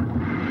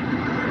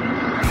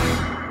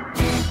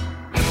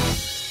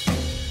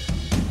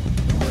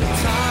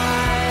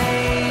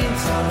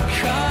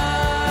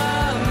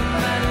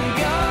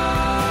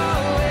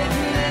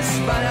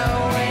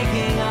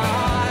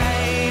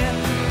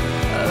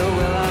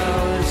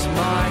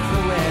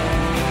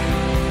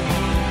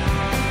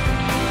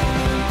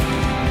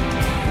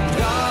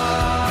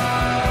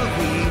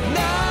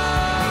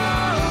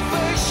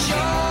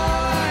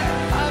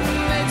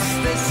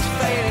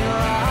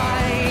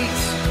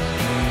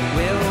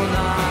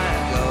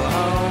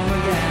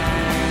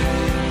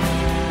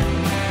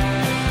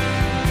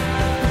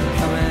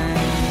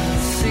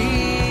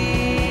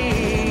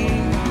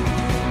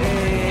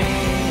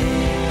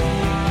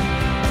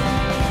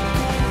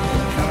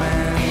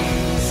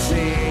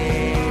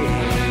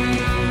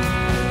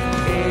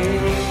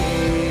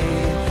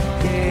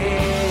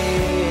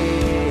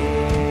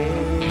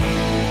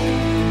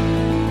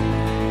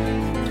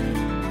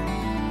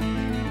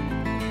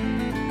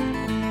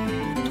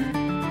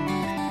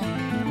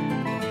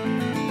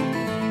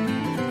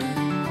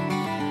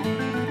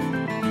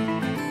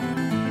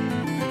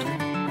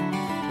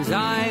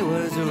 I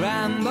was a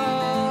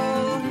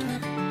ramble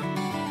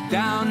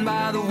down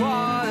by the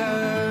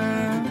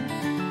water,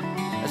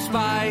 a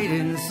spied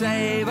and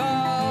sable,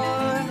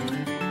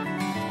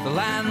 the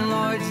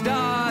landlord's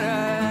daughter.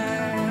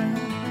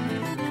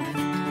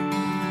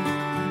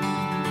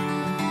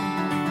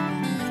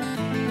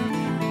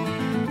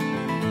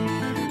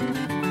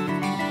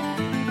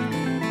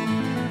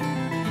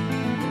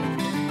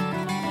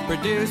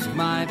 Produced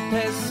my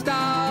pistol,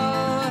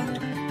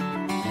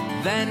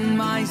 then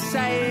my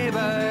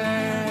saber,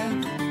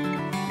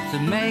 to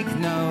make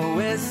no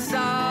whistle,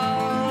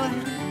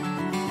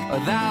 or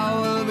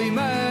thou will be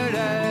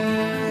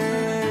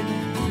murdered.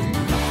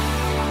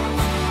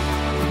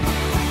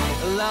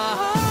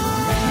 Love.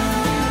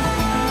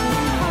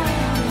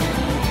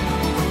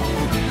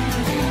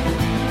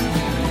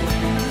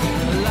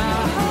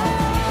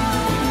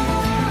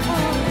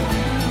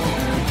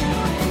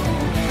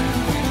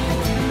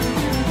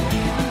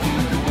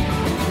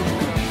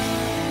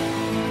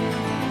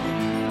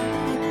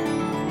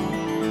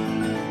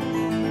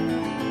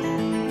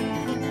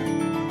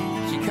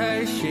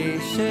 She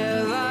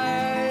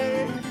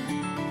shivered,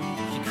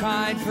 she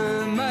cried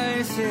for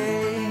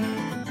mercy,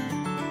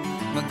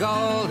 my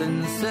gold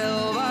and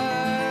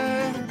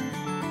silver,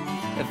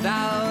 if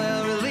thou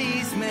wilt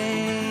release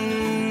me.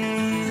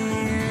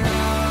 Oh,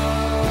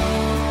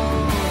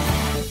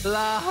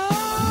 love.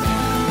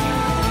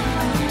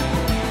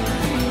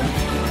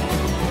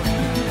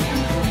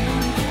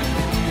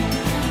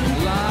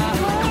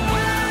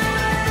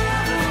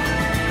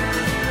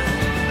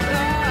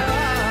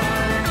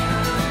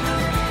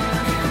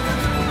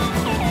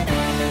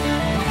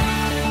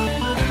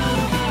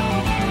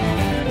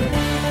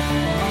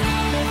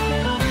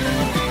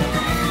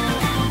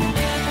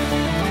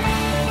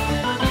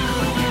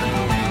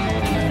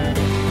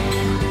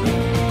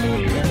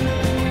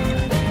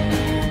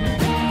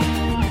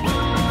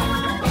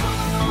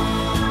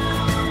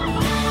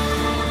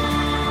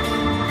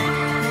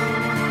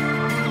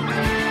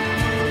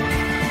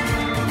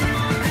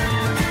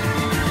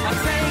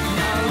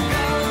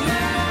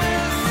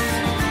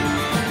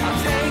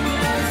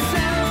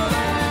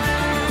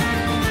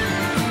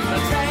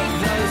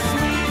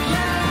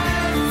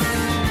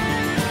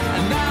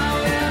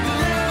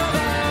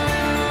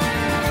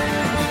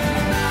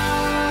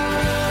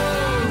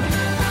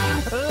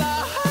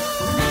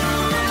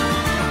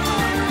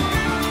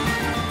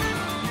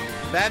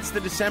 the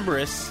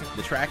Decemberists.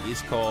 The track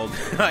is called,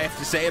 I have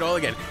to say it all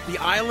again, The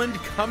Island,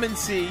 Come and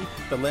See,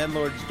 The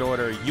Landlord's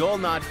Daughter, You'll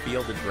Not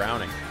Feel the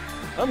Drowning.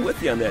 I'm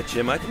with you on that,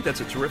 Jim. I think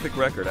that's a terrific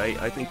record.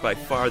 I think by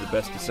far the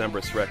best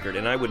Decemberist record.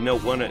 And I would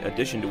note one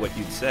addition to what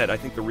you'd said. I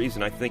think the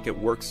reason I think it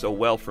works so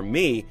well for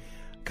me,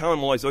 Colin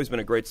Meloy's always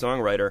been a great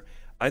songwriter.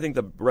 I think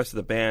the rest of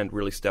the band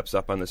really steps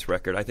up on this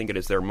record. I think it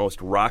is their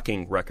most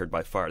rocking record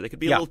by far. They could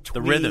be a little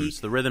twee,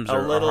 the rhythms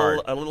are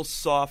hard. A little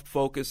soft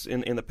focus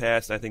in the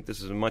past. I think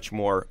this is a much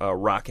more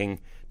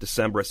rocking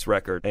Decemberist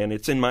record, and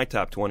it's in my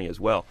top 20 as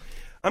well.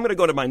 I'm going to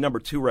go to my number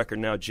 2 record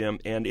now, Jim,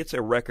 and it's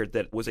a record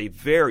that was a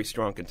very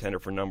strong contender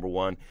for number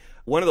 1.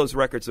 One of those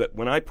records that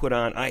when I put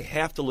on, I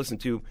have to listen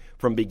to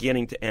from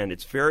beginning to end.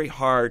 It's very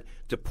hard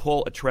to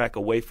pull a track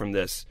away from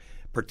this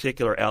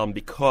particular album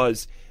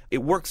because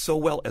it works so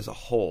well as a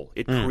whole.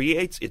 It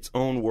creates its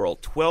own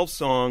world. 12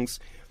 songs,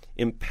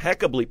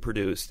 impeccably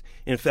produced.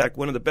 In fact,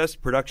 one of the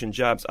best production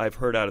jobs I've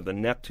heard out of the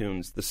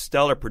Neptunes, the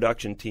stellar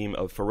production team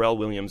of Pharrell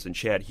Williams and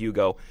Chad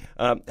Hugo,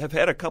 have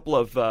had a couple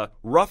of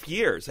rough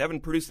years.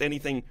 Haven't produced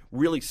anything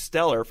really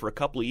stellar for a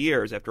couple of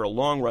years after a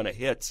long run of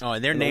hits. Oh,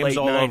 and their name's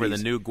all over the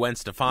new Gwen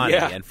Stefani,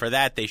 and for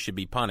that they should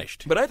be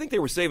punished. But I think they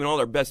were saving all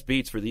their best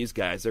beats for these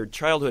guys. Their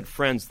childhood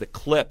friends, the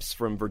Clips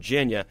from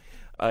Virginia,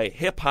 a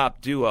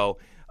hip-hop duo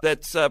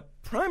that's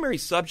primary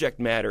subject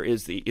matter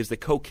is the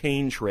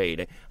cocaine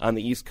trade on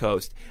the East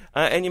Coast.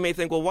 And you may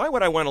think, well, why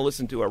would I want to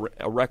listen to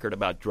a record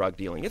about drug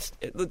dealing?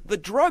 The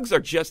drugs are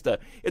just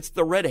it's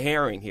the red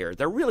herring here.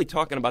 They're really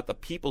talking about the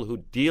people who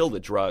deal the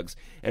drugs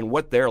and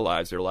what their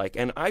lives are like.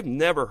 And I've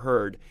never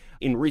heard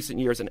in recent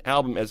years an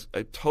album as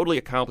totally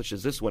accomplished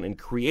as this one in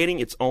creating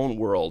its own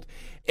world,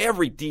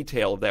 every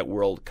detail of that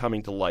world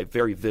coming to life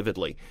very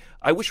vividly.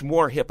 I wish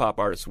more hip-hop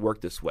artists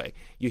worked this way.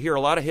 You hear a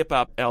lot of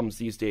hip-hop albums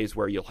these days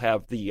where you'll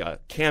have the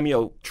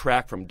cameo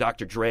track from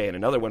Dr. Dre and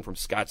another one from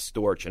Scott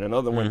Storch and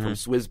another one from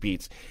Swizz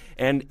Beatz,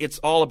 and it's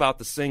all about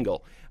the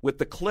single. With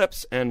the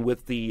Clips and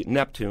with the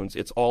Neptunes,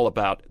 it's all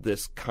about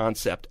this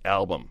concept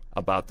album,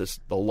 about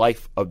the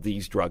life of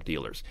these drug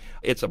dealers.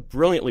 It's a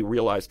brilliantly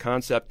realized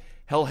concept.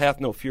 Hell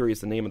Hath No Fury is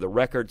the name of the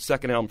record,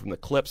 second album from the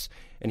Clips,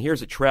 and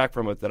here's a track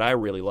from it that I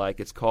really like.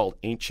 It's called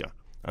Ain't Ya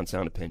on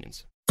Sound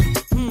Opinions.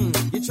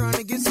 You're trying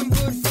to get some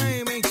good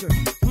fame, ain't you?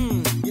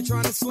 You're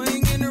trying to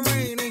sling in the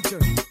rain, ain't you?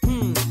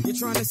 You're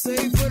trying to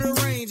save for the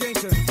range,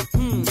 ain't you?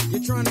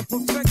 You're trying to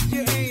perfect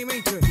your aim,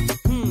 ain't you?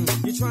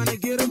 You're trying to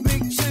get a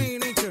big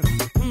chain, ain't you?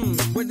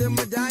 With them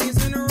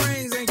medallions in the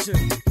rings, ain't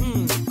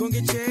you? Gonna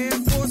get your Air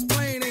Force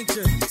plane, ain't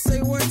you?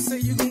 Say what? Say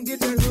you gonna get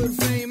that hood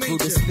fame, ain't you?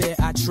 Through despair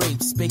I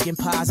traipse, baking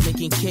pies,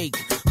 making cake,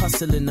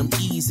 hustling them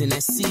E's and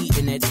that C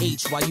and that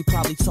H, while you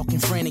probably talking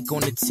frantic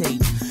on the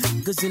tape.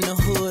 Cause in the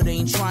hood,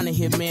 ain't trying to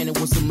hit, man, it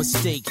was a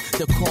mistake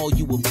to call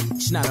you a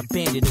bitch, not a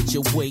bandit at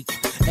your wake.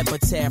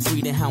 Epitaph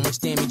reading how much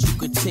damage you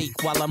could take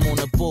while I'm on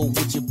a boat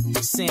with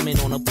your salmon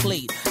on a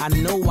plate. I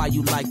know why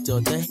you liked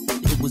her,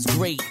 it was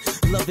great.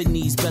 Loving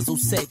these bezel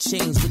set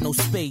chains with no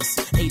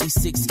space.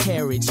 86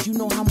 carats, you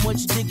know how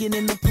much digging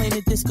in the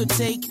planet this could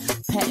take?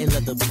 Patent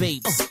leather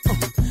babes.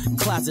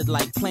 Closet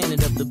like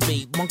Planet of the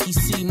Bait. Monkey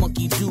see,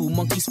 monkey do,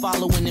 monkeys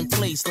following in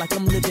place. Like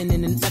I'm living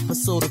in an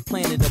episode of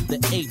Planet of the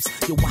Apes.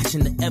 You're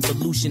watching the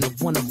evolution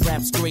of one of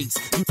rap's greats.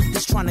 You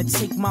just trying to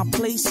take my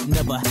place?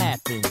 Never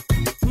happened.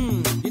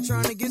 You're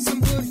trying to get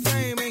some good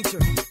fame, ain't you?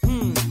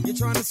 You're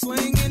trying to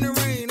sling in the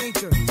rain,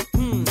 ain't you?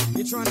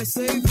 You're trying to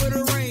save for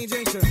the range,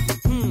 ain't you?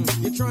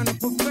 You're trying to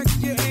perfect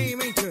your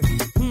aim, ain't you?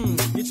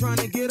 You're trying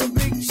to get a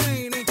big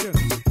chain, ain't you?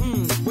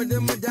 With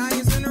them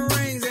medallions in the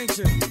rings, ain't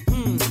you?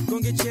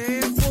 Gonna get your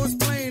Air Force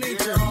plane, ain't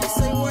you?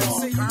 Say what?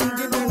 Say you gonna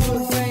get that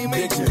hood fame,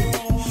 ain't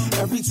you?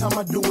 Every time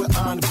I do it,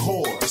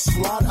 encore.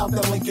 Slide out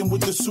that Lincoln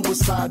with the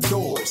suicide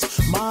doors.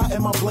 My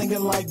and my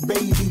blingin' like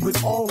baby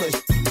with all that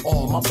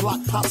on. My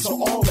block pops are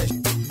all that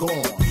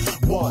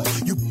gone. What?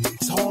 You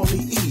hardly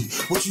eat.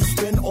 What you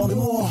spend on them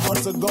more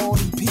hunts a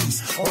gaudy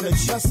piece. On the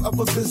chest of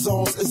a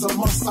Bizarre is a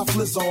must. I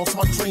flizz off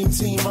my dream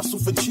team. Muscle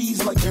for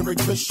cheese like Eric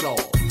Bischoff.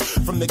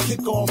 From the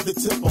kickoff, the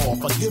tip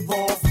off. I give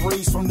off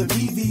rays from the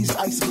VVs.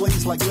 Ice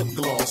glaze like lip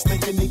gloss.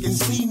 Thinking they can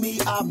see me,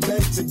 I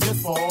beg to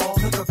differ.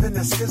 Look up in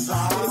the skizzer.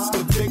 It's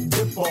the big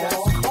dip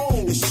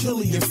off. It's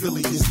chilly in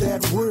Philly, is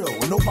that real?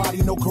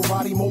 Nobody know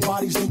karate, more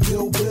bodies than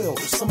Kill Bill.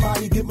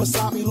 Somebody get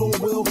Masami Lil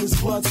Will, his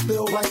blood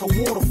spill like a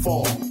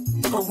waterfall.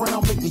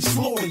 Around make me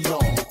slaughter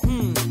y'all.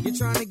 You're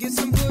trying to get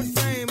some good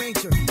fame,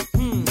 ain't you?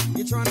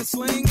 You're trying to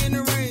sling in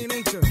the rain,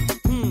 ain't you?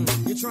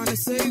 You're trying to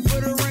save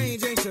for the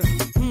range, ain't you?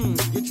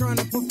 You're trying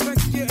to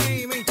perfect your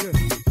aim, ain't you?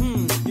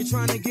 You're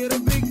trying to get a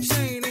big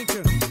chain, ain't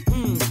you?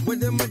 With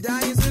them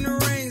medallions in the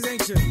rings,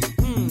 ain't you?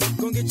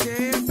 Gonna get your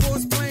Air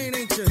Force plane,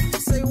 ain't you?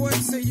 Say what?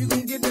 Say you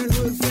gonna get that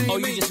hood fame, oh,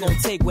 you just gonna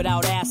take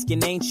without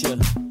asking, ain't you?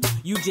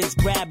 You just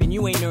grabbing,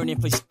 you ain't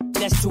earning for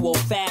that's too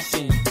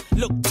old-fashioned.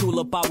 Look,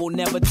 tulip, I will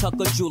never tuck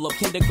a julep.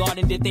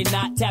 Kindergarten, did they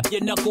not tap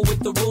your knuckle with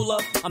the ruler?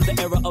 I'm the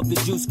era of the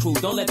juice crew.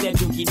 Don't let that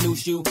dookie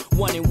noose you.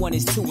 1 and 1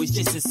 is 2. It's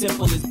just as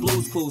simple as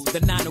Blue's Clues. The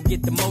 9 will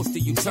get the most of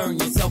you. Turn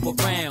yourself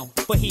around.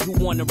 For he who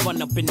wanna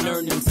run up and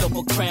earn himself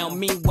a crown.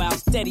 Meanwhile,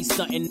 steady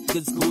stunting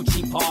niggas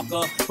Gucci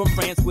Parker. From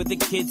France where the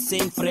kids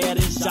sing Frere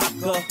and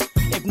Jacques.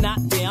 If not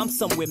there, I'm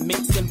somewhere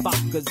mixing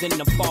vodkas in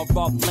the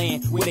far-off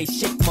land where they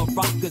shake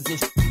maracas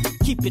and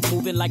keep it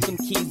moving like them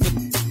keys.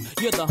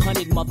 You're the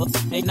hunted mother,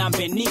 and I'm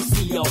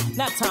Benicio,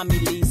 not Tommy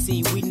Lee.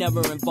 See, we never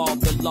involve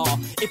the law.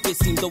 If it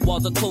seems the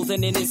walls are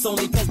closing, and it's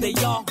only 'cause they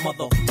are,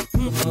 mother.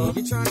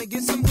 You're trying to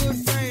get some good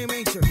fame,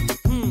 ain't you?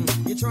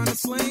 You're trying to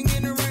sling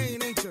in the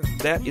rain, ain't you?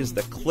 That is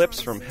the Clips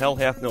from Hell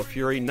Hath No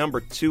Fury,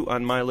 number 2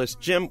 on my list.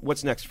 Jim,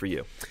 what's next for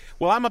you?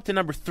 Well, I'm up to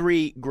number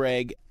 3,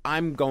 Greg.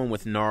 I'm going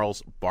with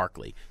Gnarls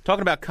Barkley.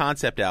 Talking about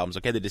concept albums,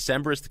 okay? The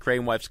Decemberists, the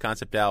Crayon Wife's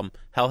concept album,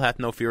 Hell Hath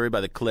No Fury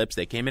by the Clips.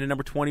 They came in at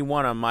number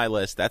 21 on my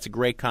list. That's a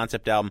great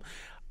concept album.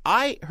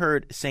 I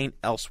heard Saint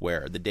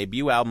Elsewhere, the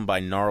debut album by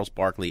Gnarls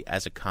Barkley,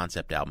 as a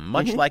concept album,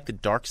 much like The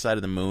Dark Side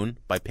of the Moon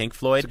by Pink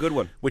Floyd. It's a good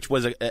one. Which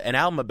was an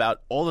album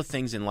about all the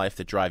things in life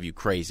that drive you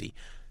crazy.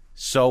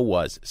 So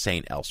was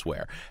Saint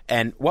Elsewhere.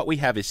 And what we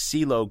have is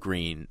CeeLo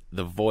Green,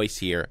 the voice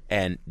here,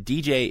 and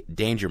DJ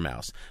Danger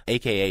Mouse,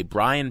 a.k.a.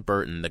 Brian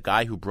Burton, the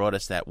guy who brought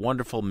us that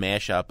wonderful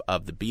mashup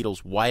of the Beatles'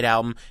 White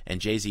Album and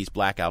Jay-Z's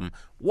Black Album.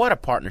 What a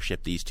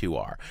partnership these two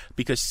are.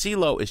 Because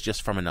CeeLo is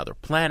just from another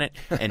planet,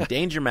 and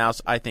Danger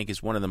Mouse, I think,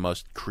 is one of the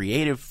most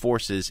creative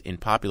forces in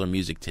popular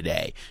music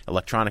today.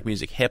 Electronic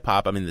music,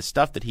 hip-hop. I mean, the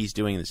stuff that he's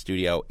doing in the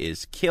studio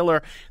is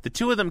killer. The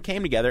two of them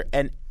came together,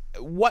 and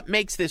what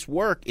makes this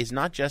work is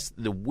not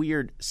just the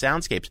weird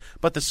soundscapes,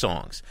 but the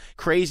songs.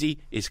 Crazy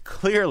is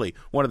clearly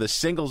one of the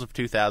singles of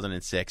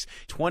 2006.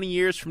 20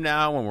 years from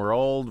now, when we're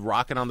old,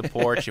 rocking on the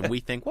porch, and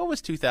we think, what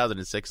was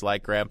 2006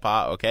 like,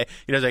 Grandpa? Okay?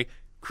 You know, it's like,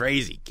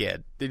 crazy,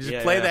 kid. They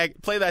just play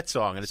that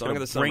song, and it's going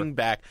to bring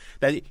back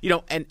that, you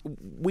know. And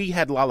we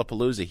had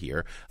Lollapalooza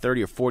here,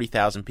 30 or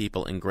 40,000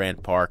 people in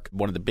Grant Park,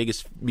 one of the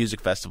biggest music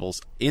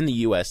festivals in the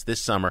U.S.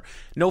 this summer.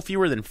 No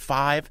fewer than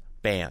 5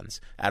 bands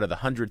out of the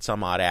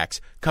 100-some-odd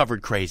acts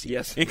covered Crazy,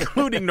 yes,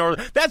 including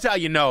Northern. That's how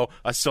you know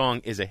a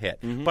song is a hit.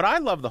 But I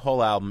love the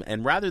whole album,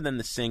 and rather than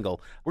the single,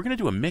 we're going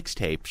to do a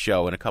mixtape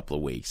show in a couple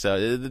of weeks.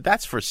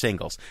 That's for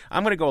singles.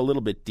 I'm going to go a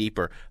little bit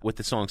deeper with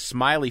the song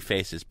Smiley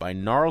Faces by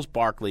Gnarls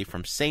Barkley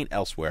from Saint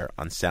Elsewhere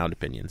on Sound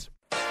Opinions.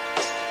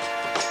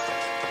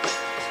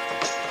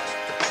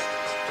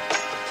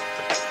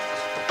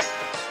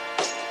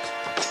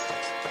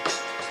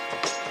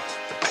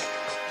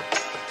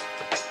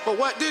 But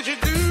what did you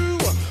do?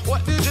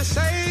 What did you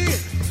say?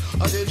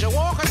 Or did you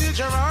walk or did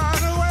you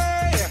run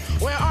away?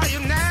 Where are you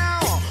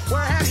now?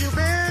 Where have you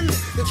been?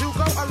 Did you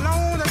go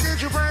alone or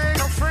did you bring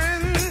a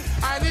friend?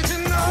 I need to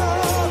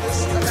know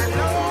this, 'cause I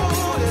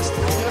noticed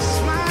you're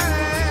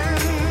smiling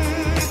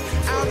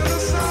out in the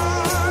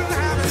sun,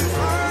 having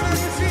fun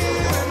and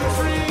feeling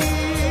free.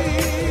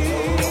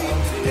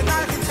 And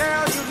I can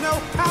tell you know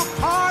how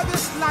hard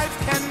this life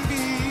can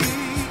be,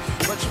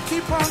 but you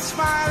keep on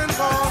smiling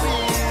for me.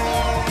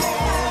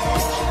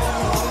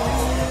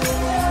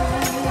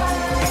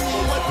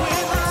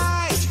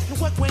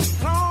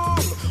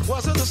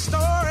 Was it a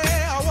story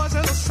or was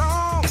it a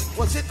song?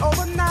 Was it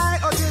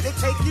overnight or did it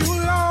take you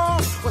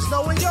long? Was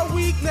knowing your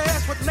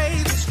weakness what made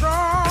you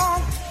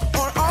strong?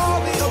 Or all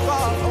the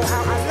above? Oh,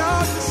 how I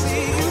love to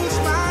see you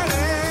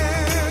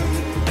smiling.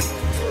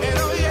 And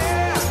oh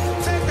yeah,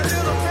 take a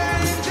little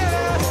pain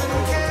just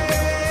in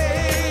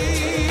case.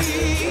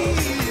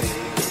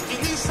 You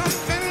need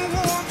something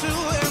warm to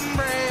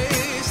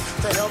embrace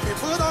to help you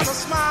put on a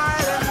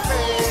smiling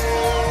face.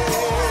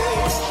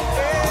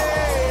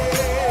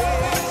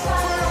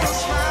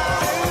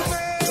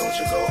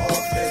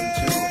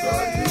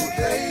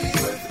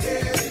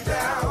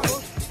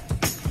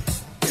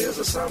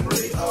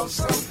 Summary of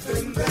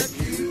something that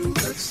you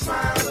could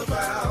smile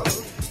about.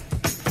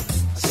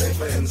 Say,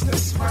 for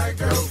instance, my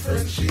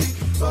girlfriend, she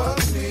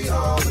bugs me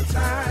all the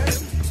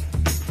time.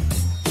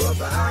 But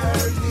the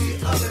irony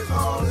of it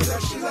all is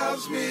that she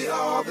loves me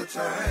all the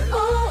time.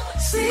 Oh,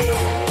 see.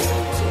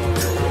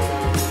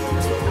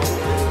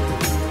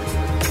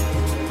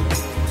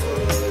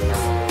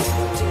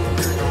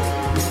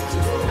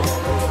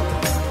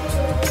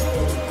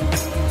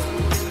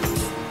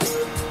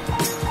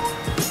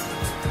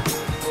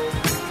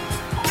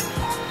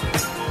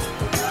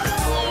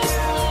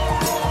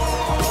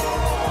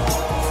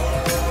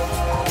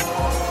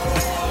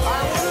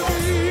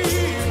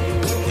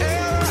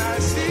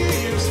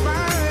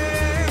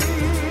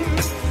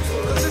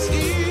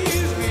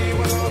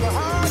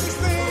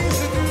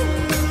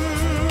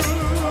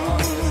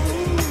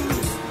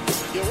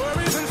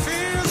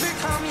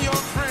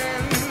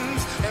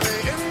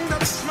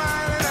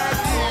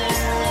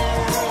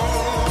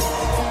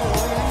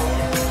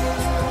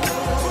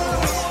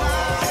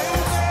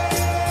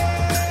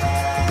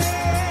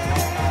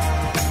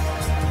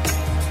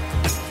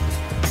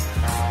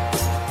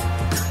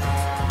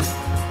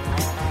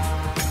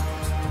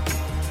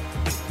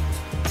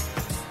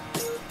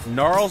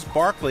 Gnarls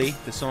Barkley.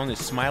 The song is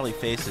Smiley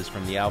Faces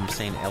from the album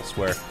Saint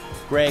Elsewhere.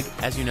 Greg,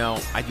 as you know,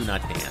 I do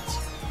not dance,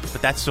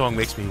 but that song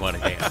makes me want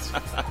to dance.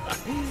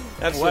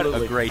 Absolutely.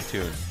 What a great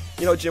tune.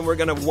 You know, Jim, we're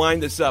going to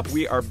wind this up.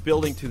 We are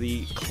building to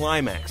the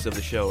climax of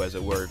the show, as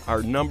it were.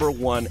 Our number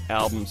one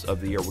albums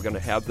of the year. We're going to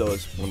have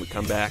those when we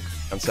come back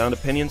on Sound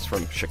Opinions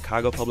from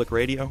Chicago Public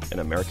Radio and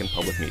American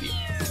Public Media.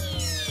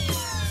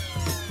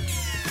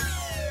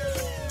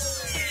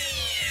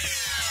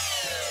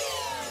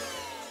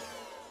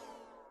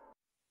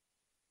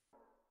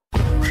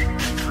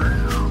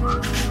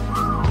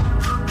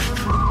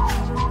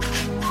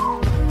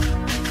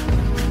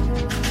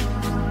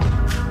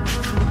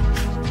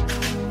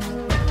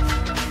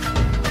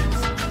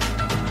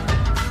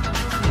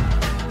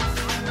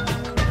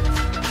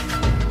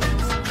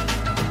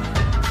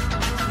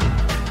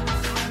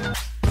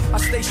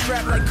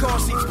 Strapped like car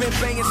seats, been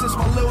banging since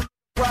my little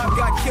Rob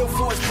got killed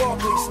for his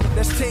Barclays.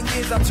 That's 10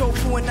 years, I told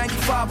Pooh in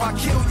 95, I'll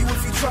kill you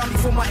if you try me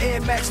for my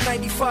Air Max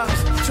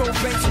 95s. Told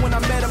Banks when I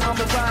met him,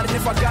 I'ma ride, and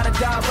if I gotta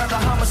die, I'd rather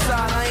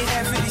homicide. I ain't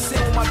had 50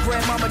 cent when my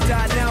grandmama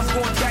died, now I'm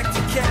going back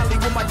to Cali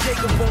with my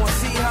Jacob on.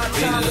 See how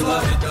time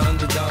flies. The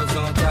underdogs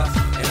on top,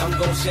 and I'm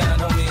gon' shine,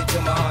 homie,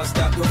 until my heart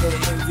stop. Go ahead,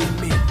 envy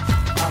me.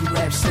 I'm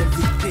Raps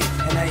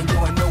MVP, and I ain't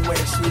going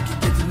nowhere, so you can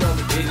get to know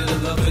me. Hated the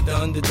love of the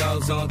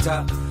underdogs on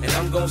top, and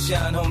I'm gon'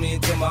 shine, homie,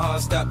 until my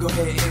heart stop. Go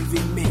ahead, envy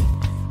me.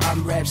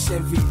 I'm Raps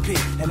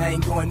MVP, and I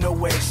ain't going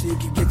nowhere, so you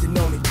can get to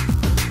know me.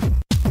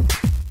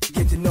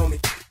 Get to know me.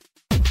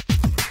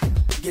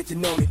 Get to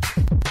know me.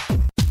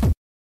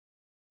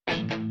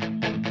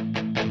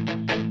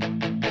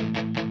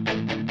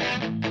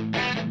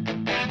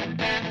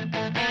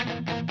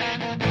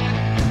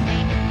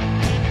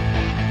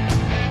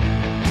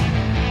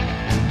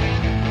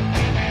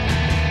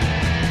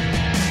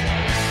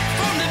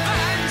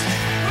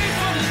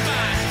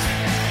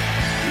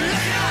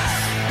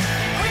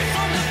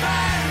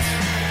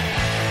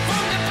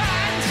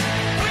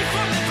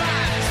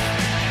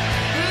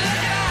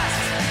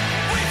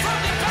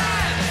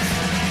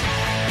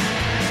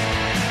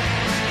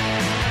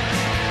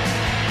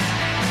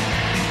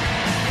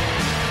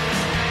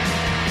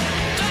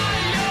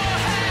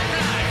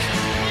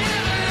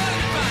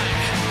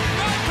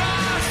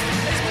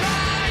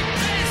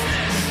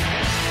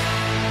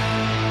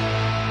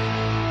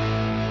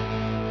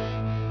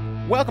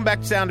 Welcome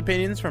back to Sound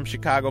Opinions from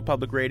Chicago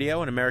Public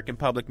Radio and American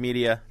Public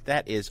Media.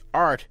 That is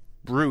Art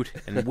Brut,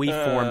 and we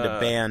formed a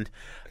band.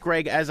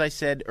 Greg, as I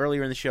said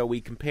earlier in the show, we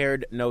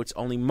compared notes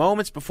only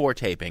moments before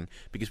taping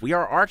because we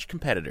are arch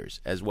competitors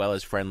as well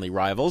as friendly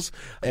rivals,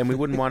 and we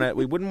wouldn't want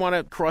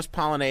to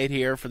cross-pollinate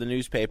here for the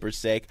newspaper's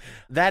sake.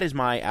 That is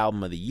my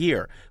album of the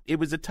year. It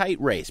was a tight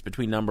race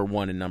between number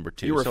one and number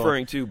two. You're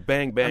referring to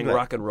Bang Bang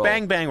Rock and Roll.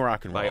 Bang Bang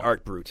Rock and Roll by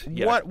Art Brut.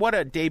 Yeah. What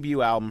a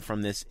debut album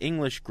from this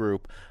English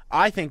group.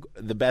 I think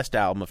the best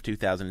album of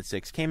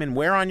 2006 came in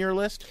where on your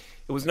list?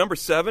 It was number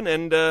 7,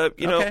 and, know,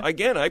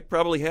 again, I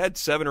probably had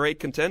 7 or 8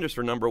 contenders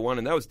for number 1,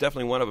 and that was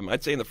definitely one of them.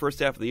 I'd say in the first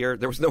half of the year,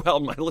 there was no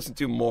album I listened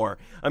to more.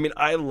 I mean,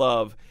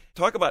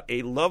 talk about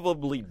a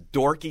lovably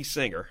dorky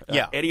singer,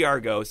 Eddie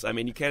Argos. I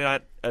mean, you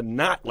cannot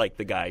not like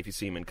the guy if you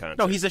see him in concert.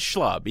 No, he's a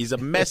schlub. He's a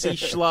messy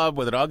schlub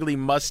with an ugly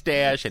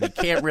mustache, and he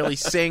can't really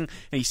sing,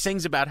 and he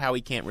sings about how he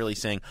can't really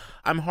sing.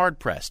 I'm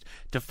hard-pressed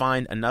to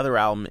find another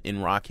album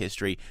in rock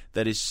history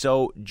that is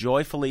so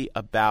joyfully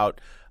about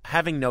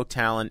having no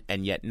talent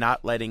and yet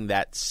not letting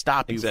that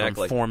stop you from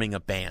forming a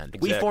band.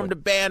 Exactly. We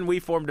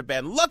formed a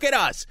band. Look at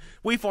us.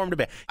 We formed a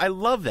band. I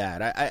love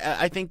that.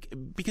 I think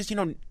because,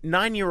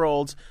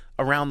 9-year-olds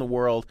around the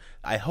world,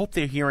 I hope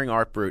they're hearing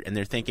Art Brut and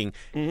they're thinking,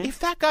 if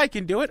that guy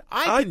can do it,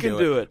 I can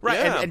do it. Right.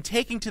 Yeah. And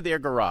taking to their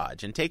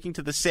garage and taking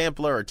to the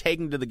sampler or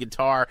taking to the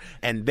guitar,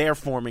 and they're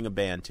forming a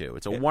band too.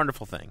 It's a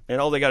wonderful thing.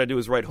 And all they got to do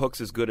is write hooks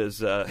as good as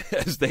they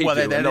do,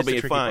 and they'll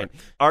be fine.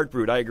 Part. Art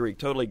Brut, I agree.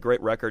 Totally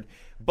great record.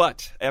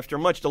 But after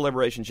much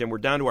deliberation, Jim, we're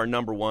down to our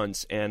number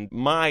ones, and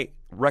my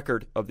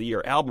record of the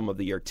year, album of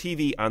the year,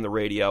 TV on the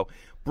radio,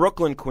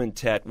 Brooklyn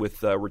Quintet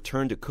with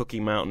Return to Cookie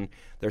Mountain.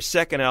 Their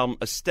second album,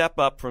 a step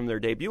up from their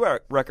debut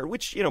record,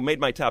 which, made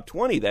my top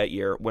 20 that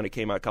year when it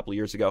came out a couple of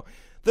years ago.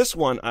 This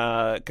one,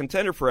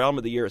 contender for album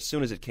of the year as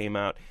soon as it came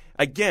out.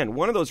 Again,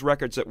 one of those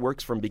records that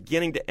works from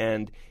beginning to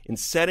end in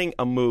setting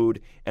a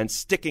mood and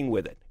sticking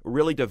with it,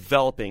 really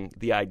developing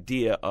the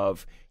idea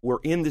of we're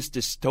in this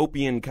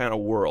dystopian kind of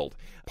world,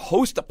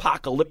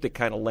 post-apocalyptic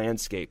kind of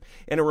landscape.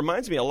 And it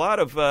reminds me a lot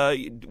of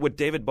what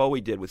David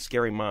Bowie did with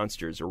Scary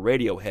Monsters or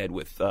Radiohead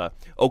with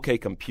OK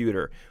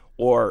Computer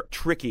or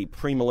Tricky,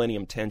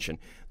 Pre-Millennium Tension.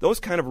 Those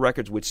kind of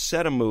records which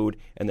set a mood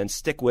and then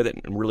stick with it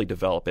and really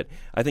develop it.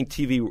 I think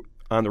TV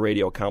on the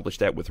radio accomplished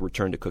that with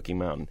Return to Cookie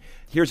Mountain.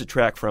 Here's a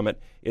track from it.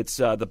 It's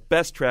the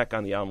best track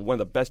on the album, one of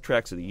the best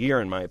tracks of the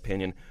year in my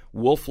opinion,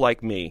 Wolf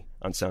Like Me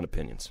on Sound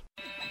Opinions.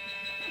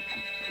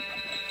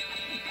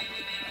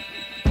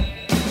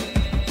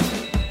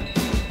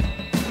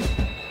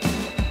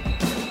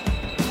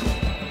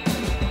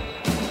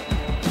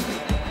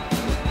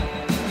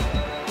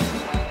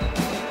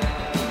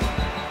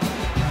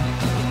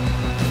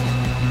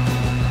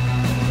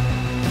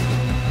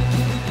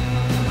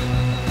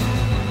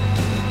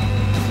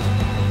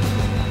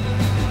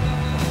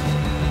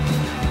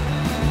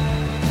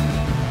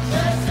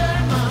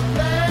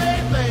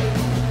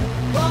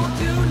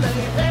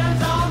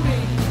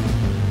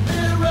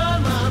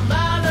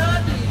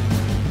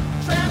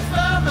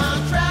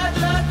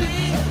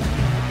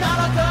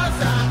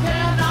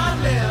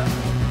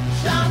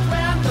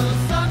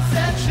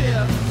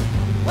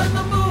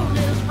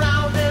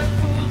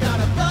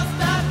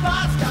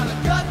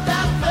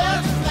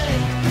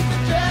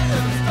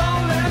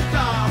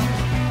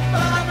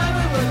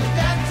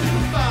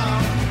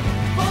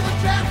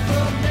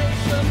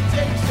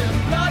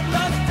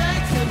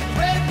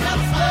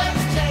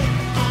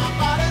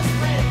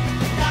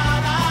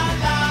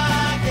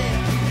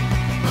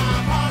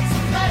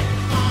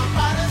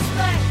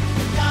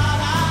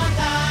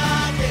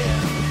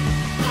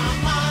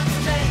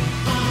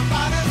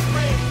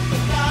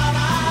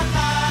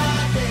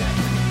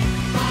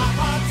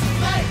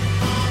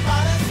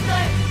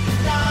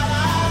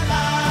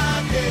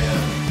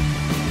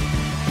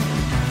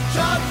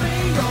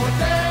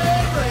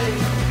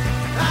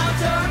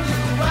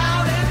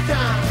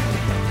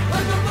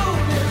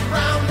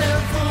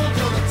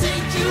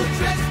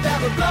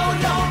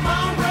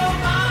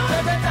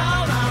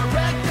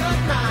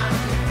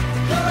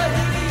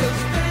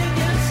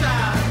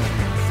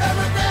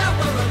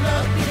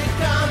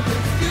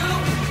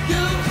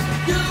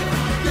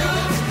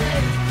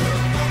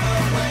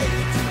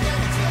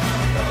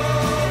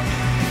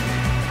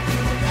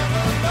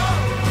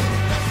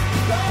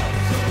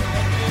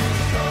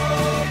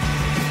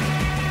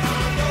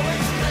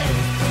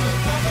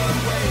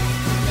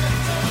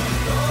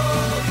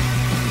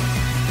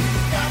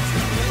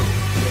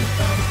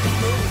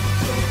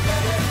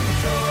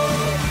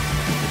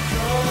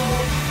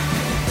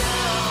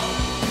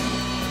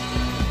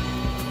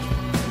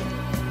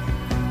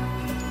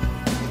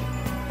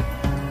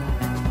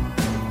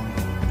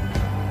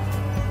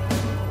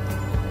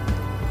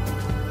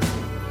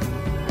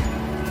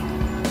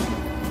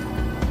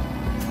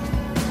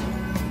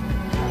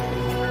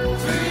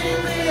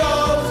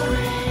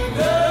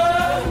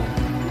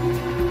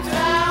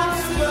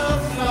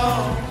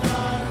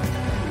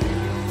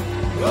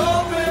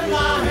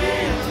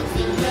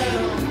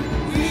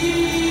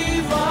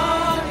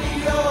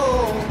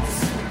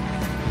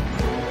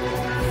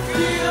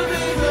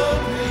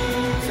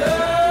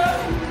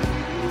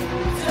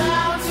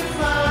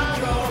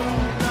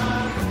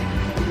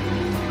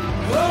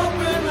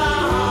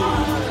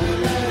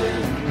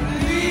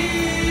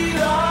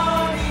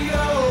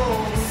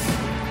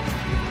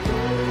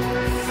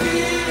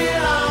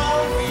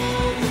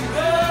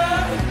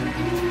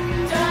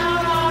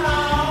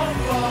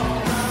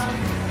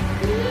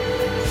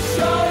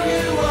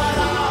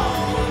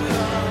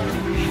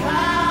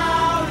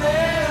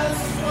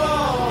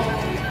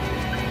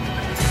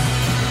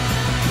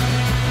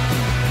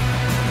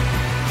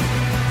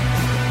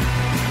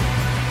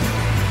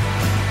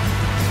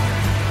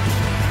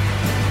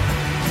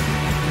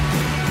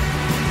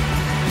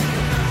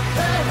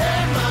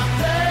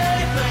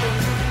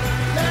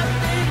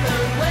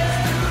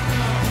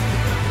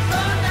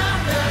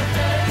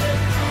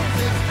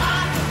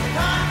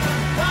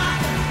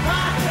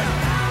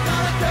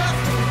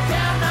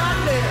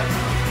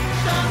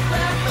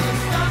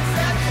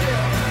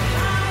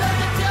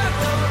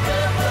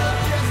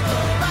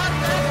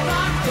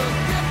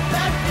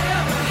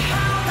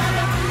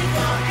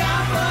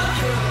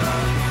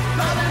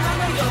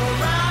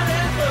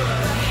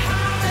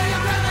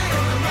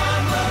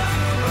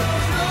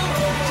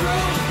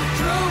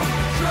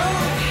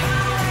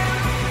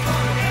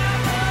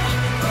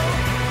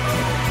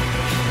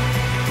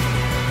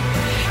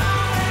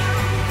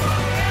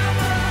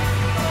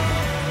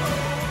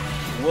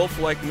 Wolf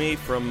Like Me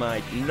from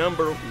my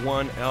number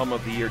one album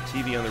of the year,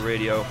 TV on the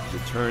Radio,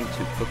 Return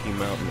to Cookie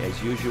Mountain.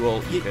 As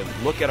usual, you can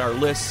look at our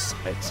lists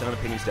at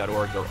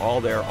soundopinions.org. They're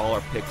all there, all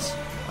our picks.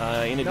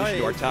 In addition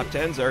to our top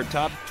 10s, our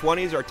top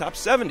 20s, our top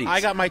 70s.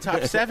 I got my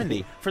top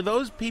 70. For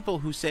those people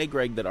who say,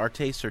 Greg, that our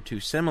tastes are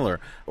too similar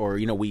or,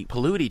 we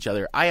pollute each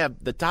other, I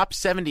have the top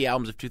 70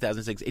 albums of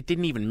 2006. It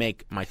didn't even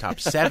make my top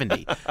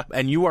 70.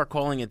 And you are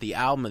calling it the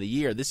album of the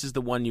year. This is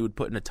the one you would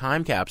put in a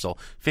time capsule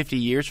 50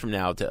 years from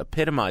now to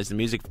epitomize the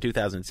music of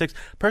 2006.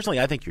 Personally,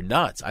 I think you're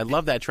nuts. I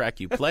love that track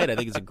you played. I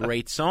think it's a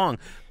great song.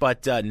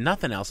 But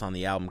nothing else on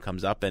the album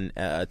comes up and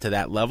to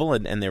that level,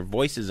 and their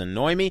voices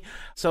annoy me.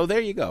 So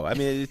there you go. I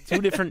mean, it's two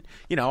different...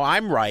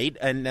 I'm right,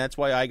 and that's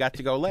why I got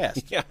to go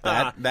last. Yeah.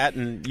 That,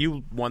 and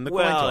you won the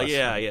coin toss. Well,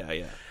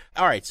 yeah.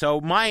 All right,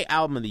 so my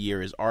album of the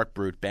year is Art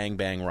Brut, Bang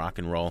Bang Rock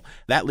and Roll.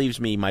 That leaves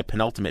me my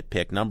penultimate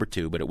pick, number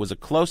 2, but it was a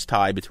close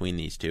tie between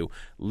these two.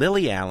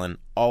 Lily Allen,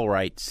 All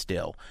Right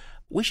Still.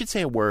 We should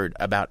say a word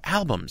about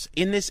albums.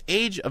 In this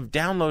age of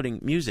downloading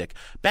music,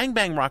 Bang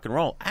Bang Rock and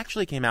Roll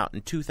actually came out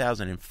in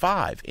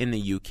 2005 in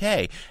the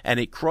UK, and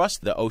it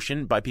crossed the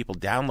ocean by people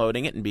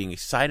downloading it and being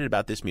excited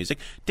about this music.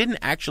 Didn't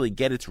actually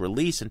get its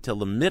release until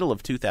the middle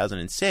of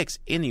 2006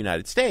 in the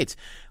United States.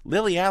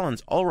 Lily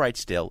Allen's All Right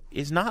Still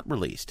is not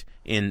released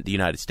in the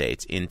United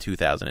States in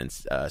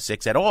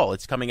 2006 at all.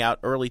 It's coming out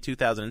early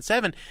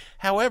 2007.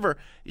 However,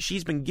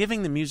 she's been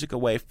giving the music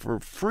away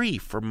for free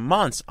for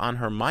months on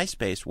her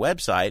MySpace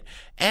website,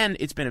 and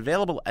it's been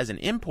available as an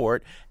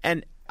import,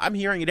 and I'm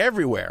hearing it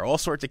everywhere. All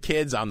sorts of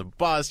kids on the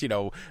bus,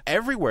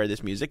 everywhere,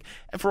 this music.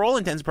 And for all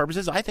intents and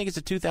purposes, I think it's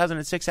a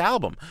 2006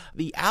 album.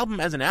 The album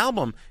as an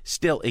album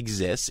still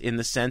exists in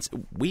the sense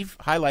we've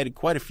highlighted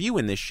quite a few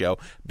in this show.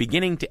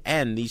 Beginning to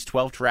end, these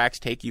 12 tracks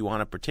take you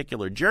on a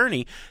particular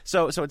journey.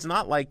 So it's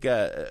not like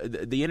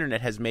the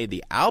internet has made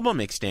the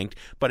album extinct,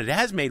 but it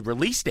has made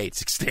release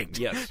dates extinct.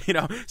 Yes.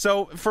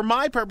 So for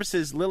my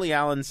purposes, Lily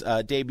Allen's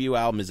debut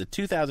album is a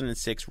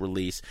 2006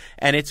 release,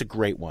 and it's a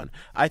great one.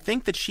 I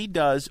think that she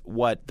does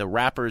what the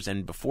rappers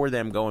and before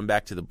them going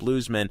back to the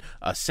bluesmen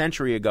a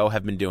century ago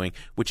have been doing,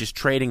 which is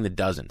trading the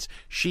dozens.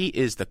 She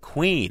is the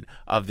queen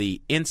of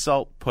the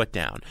insult put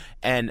down.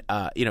 And,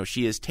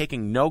 she is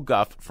taking no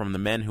guff from the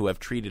men who have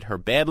treated her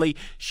badly.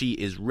 She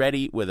is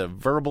ready with a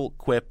verbal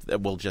quip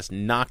that will just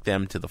knock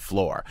them to the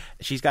floor.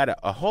 She's got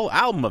a whole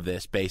album of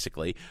this,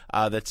 basically,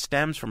 that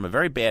stems from a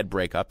very bad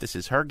breakup. This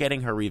is her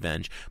getting her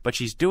revenge, but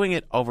she's doing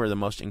it over the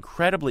most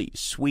incredibly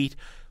sweet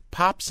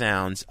pop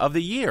sounds of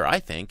the year, I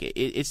think.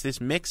 It's this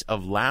mix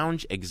of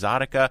lounge,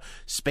 exotica,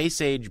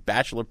 space-age,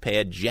 bachelor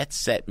pad,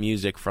 jet-set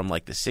music from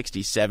like the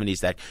 60s,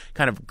 70s, that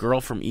kind of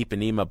Girl from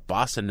Ipanema,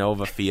 bossa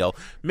nova feel,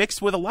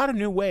 mixed with a lot of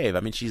new wave.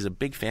 I mean, she's a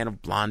big fan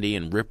of Blondie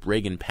and Rip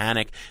Rig and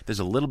Panic. There's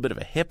a little bit of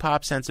a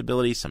hip-hop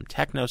sensibility, some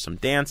techno, some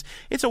dance.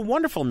 It's a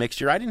wonderful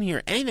mixture. I didn't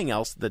hear anything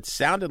else that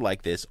sounded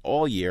like this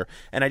all year,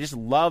 and I just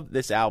love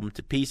this album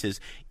to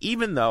pieces,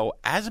 even though,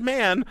 as a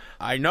man,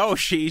 I know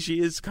she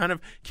is kind of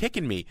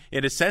kicking me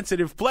in a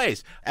sensitive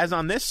place, as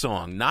on this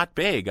song, Not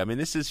Big. I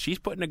mean, she's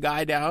putting a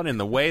guy down in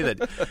the way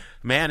that,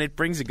 man, it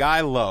brings a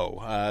guy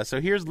low.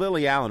 So here's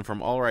Lily Allen from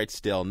All Right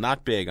Still,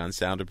 Not Big on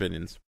Sound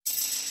Opinions.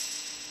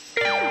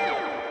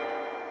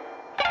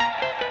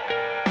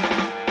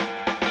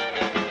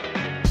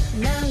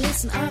 Now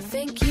listen, I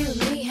think you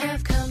and me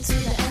have come to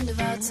the end of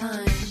our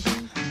time.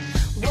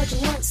 What do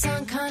you want,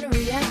 some kind of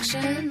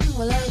reaction?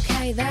 Well,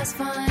 okay, that's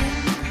fine.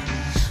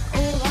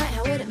 Alright,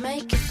 how would it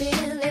make you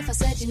feel if I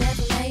said you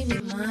never made me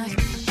mine?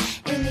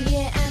 In the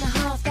year and a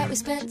half that we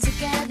spent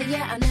together,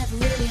 yeah, I never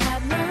really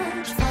had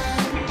much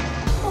fun.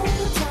 All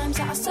the times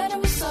that I said I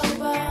was sober,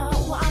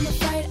 well, I'm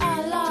afraid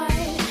I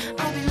lied.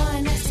 I'd be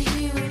lying next to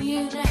you and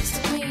you next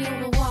to me, all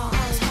the while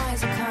I was high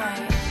as a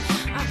kite.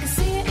 I can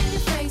see it in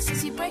your face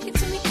as you break it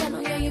to me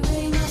gentle, yeah, you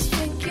really must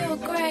think you're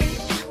great.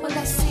 Well,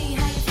 let's see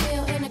how you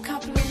feel in a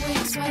couple of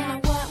weeks when I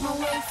work my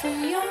way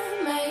through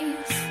your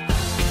maze.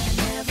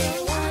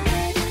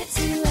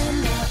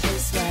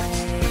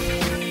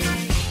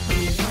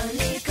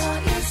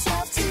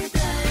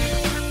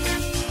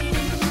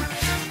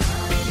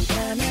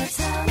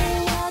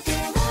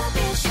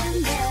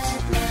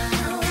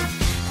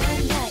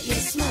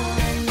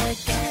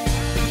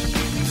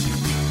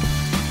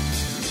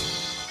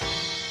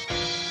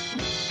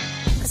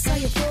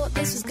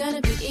 This was gonna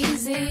be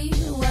easy,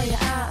 well you're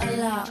out of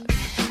luck.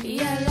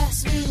 Yeah,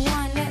 let's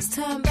rewind, let's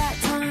turn back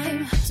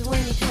time to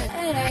when you could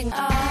hang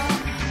up.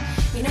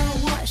 You know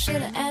what,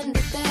 should've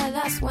ended there,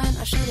 that's when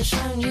I should've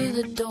shown you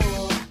the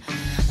door.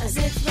 As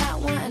if that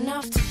weren't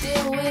enough to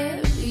deal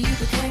with, you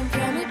became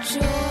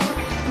premature.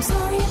 I'm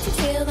sorry if you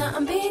feel that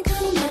I'm being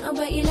kind of mental,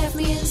 but you left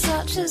me in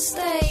such a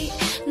state.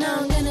 Now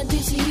I'm gonna do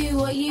to you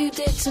what you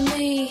did to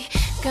me,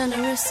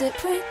 gonna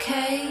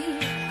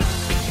reciprocate.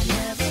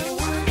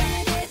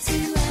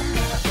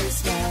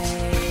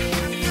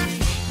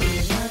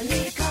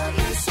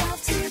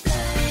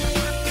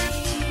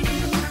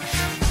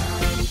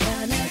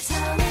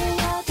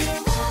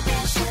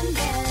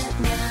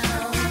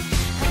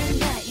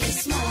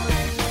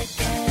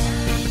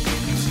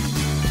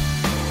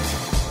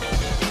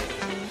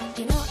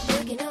 You know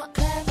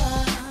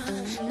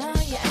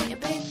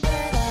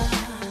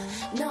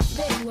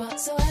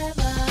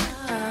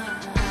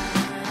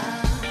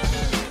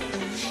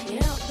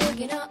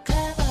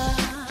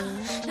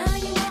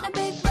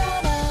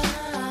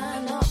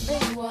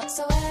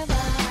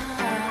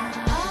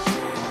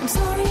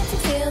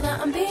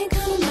I'm being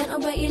kind of mental,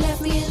 but you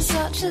left me in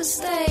such a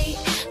state.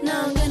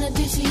 Now I'm gonna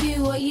do to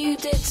you what you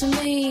did to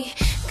me.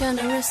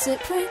 Gonna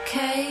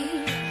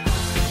reciprocate.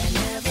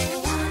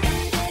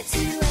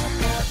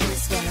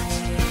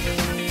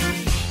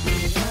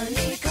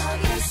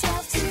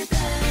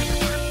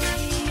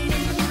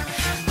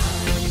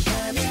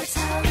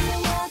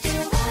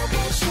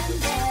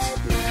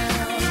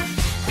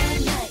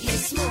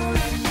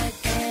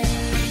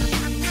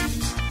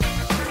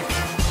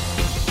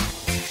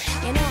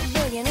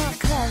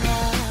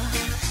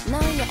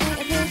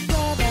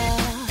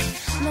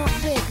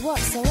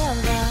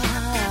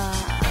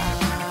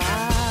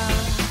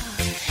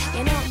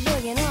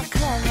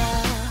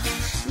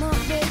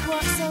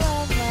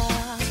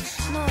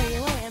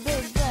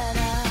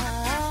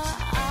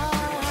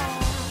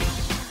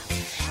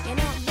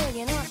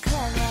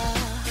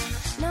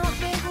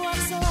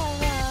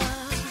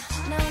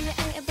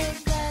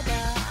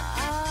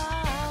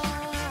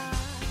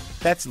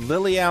 That's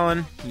Lily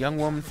Allen, young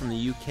woman from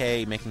the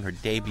UK, making her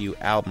debut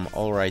album,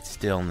 All Right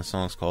Still, and the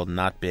song's called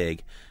Not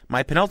Big.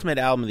 My penultimate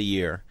album of the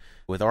year,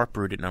 with Art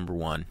Brut at number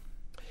 1.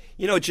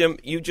 You know, Jim,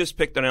 you just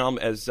picked an album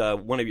as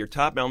one of your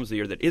top albums of the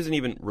year that isn't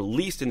even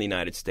released in the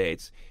United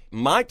States.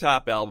 My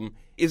top album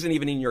isn't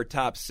even in your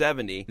top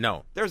 70.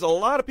 No. There's a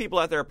lot of people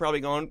out there probably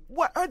going,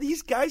 what are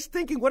these guys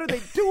thinking? What are they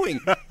doing?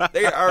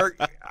 They are.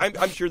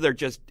 I'm sure they're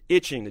just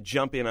itching to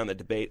jump in on the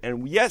debate.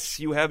 And yes,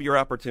 you have your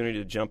opportunity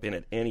to jump in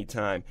at any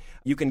time.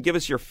 You can give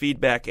us your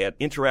feedback at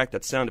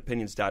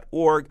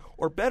interact@soundopinions.org,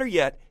 or better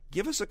yet,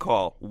 give us a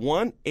call,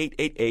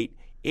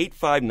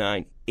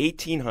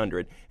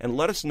 1-888-859-1800, and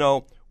let us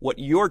know what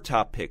your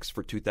top picks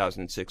for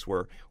 2006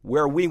 were,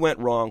 where we went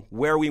wrong,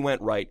 where we went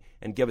right,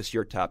 and give us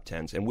your top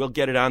 10s. And we'll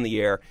get it on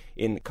the air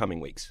in the coming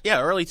weeks. Yeah,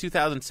 early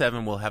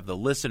 2007 we'll have the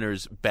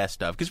listeners'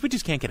 best of, because we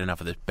just can't get enough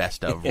of this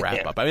best of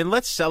wrap-up. I mean,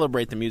 let's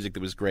celebrate the music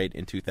that was great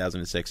in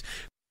 2006.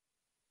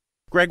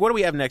 Greg, what do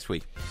we have next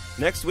week?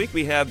 Next week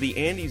we have the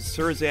Andy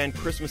Cirzan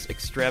Christmas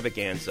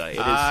Extravaganza. It is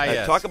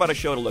yes. Talk about a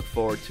show to look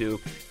forward to.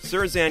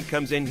 Cirzan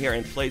comes in here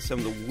and plays some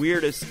of the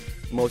weirdest,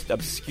 most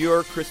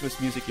obscure Christmas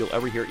music you'll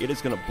ever hear. It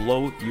is going to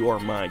blow your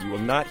mind. You will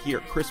not hear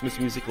Christmas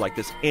music like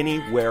this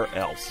anywhere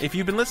else. If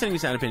you've been listening to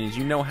Sound Opinions,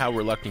 you know how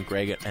reluctant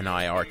Greg and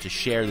I are to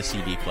share the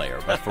CD player.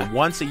 But for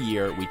once a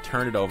year, we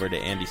turn it over to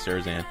Andy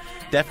Cirzan.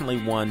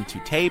 Definitely one to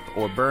tape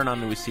or burn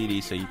onto a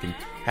CD so you can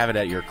have it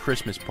at your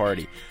Christmas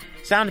party.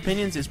 Sound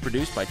Opinions is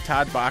produced by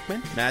Todd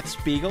Bachman, Matt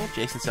Spiegel,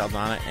 Jason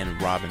Saldana,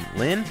 and Robin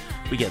Lynn.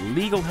 We get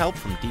legal help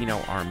from Dino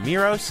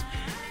Armiros.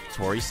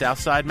 Tori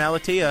Southside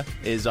Malatia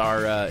is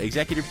our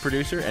executive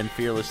producer and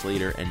fearless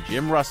leader, and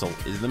Jim Russell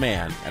is the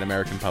man at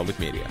American Public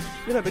Media.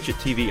 You know, I bet you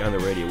TV on the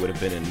radio would have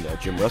been in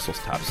Jim Russell's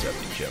top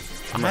 70, Jim.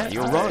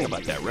 You're wrong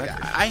about that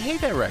record. I hate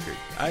that record.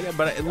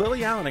 But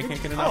Lily Allen, I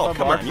can't get enough of. Oh,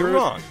 come on, you're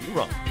wrong. You're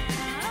wrong.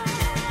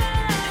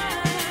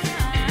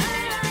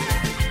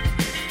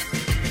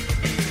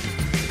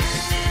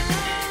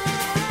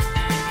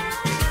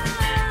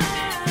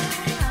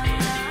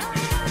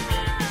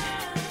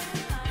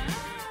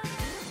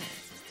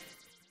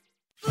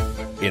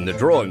 In the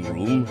drawing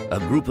room, a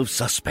group of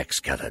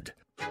suspects gathered.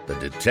 The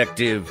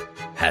detective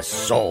has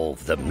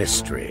solved the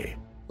mystery.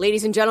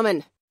 Ladies and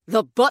gentlemen,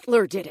 the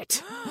butler did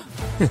it.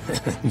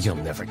 You'll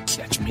never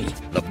catch me.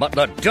 The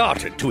butler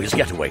darted to his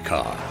getaway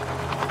car.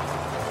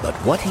 But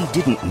what he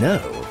didn't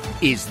know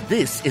is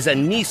this is a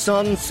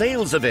Nissan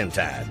sales event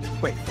ad.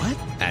 Wait, what?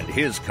 And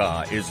his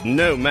car is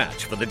no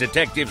match for the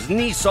detective's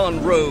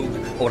Nissan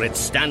Rogue or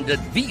its standard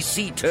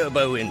VC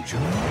turbo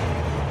engine.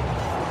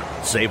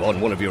 Save on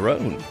one of your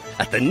own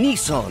at the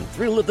Nissan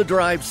Thrill of the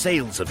Drive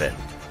sales event.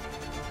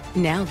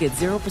 Now get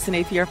 0%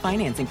 APR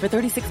financing for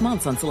 36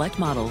 months on select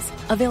models.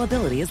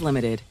 Availability is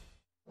limited.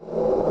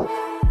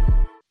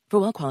 For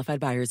well-qualified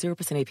buyers, 0%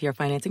 APR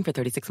financing for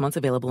 36 months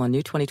available on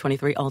new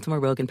 2023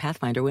 Altima, Rogue, and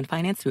Pathfinder when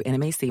financed through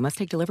NMAC. Must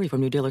take delivery from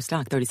new dealer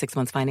stock. 36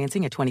 months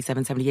financing at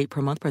 $27.78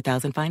 per month per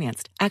thousand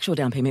financed. Actual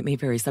down payment may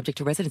vary subject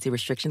to residency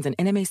restrictions and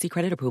NMAC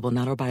credit approval.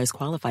 Not all buyers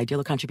qualify.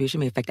 Dealer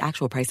contribution may affect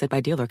actual price set by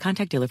dealer.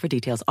 Contact dealer for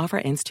details. Offer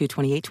ends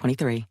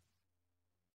 2/28/23.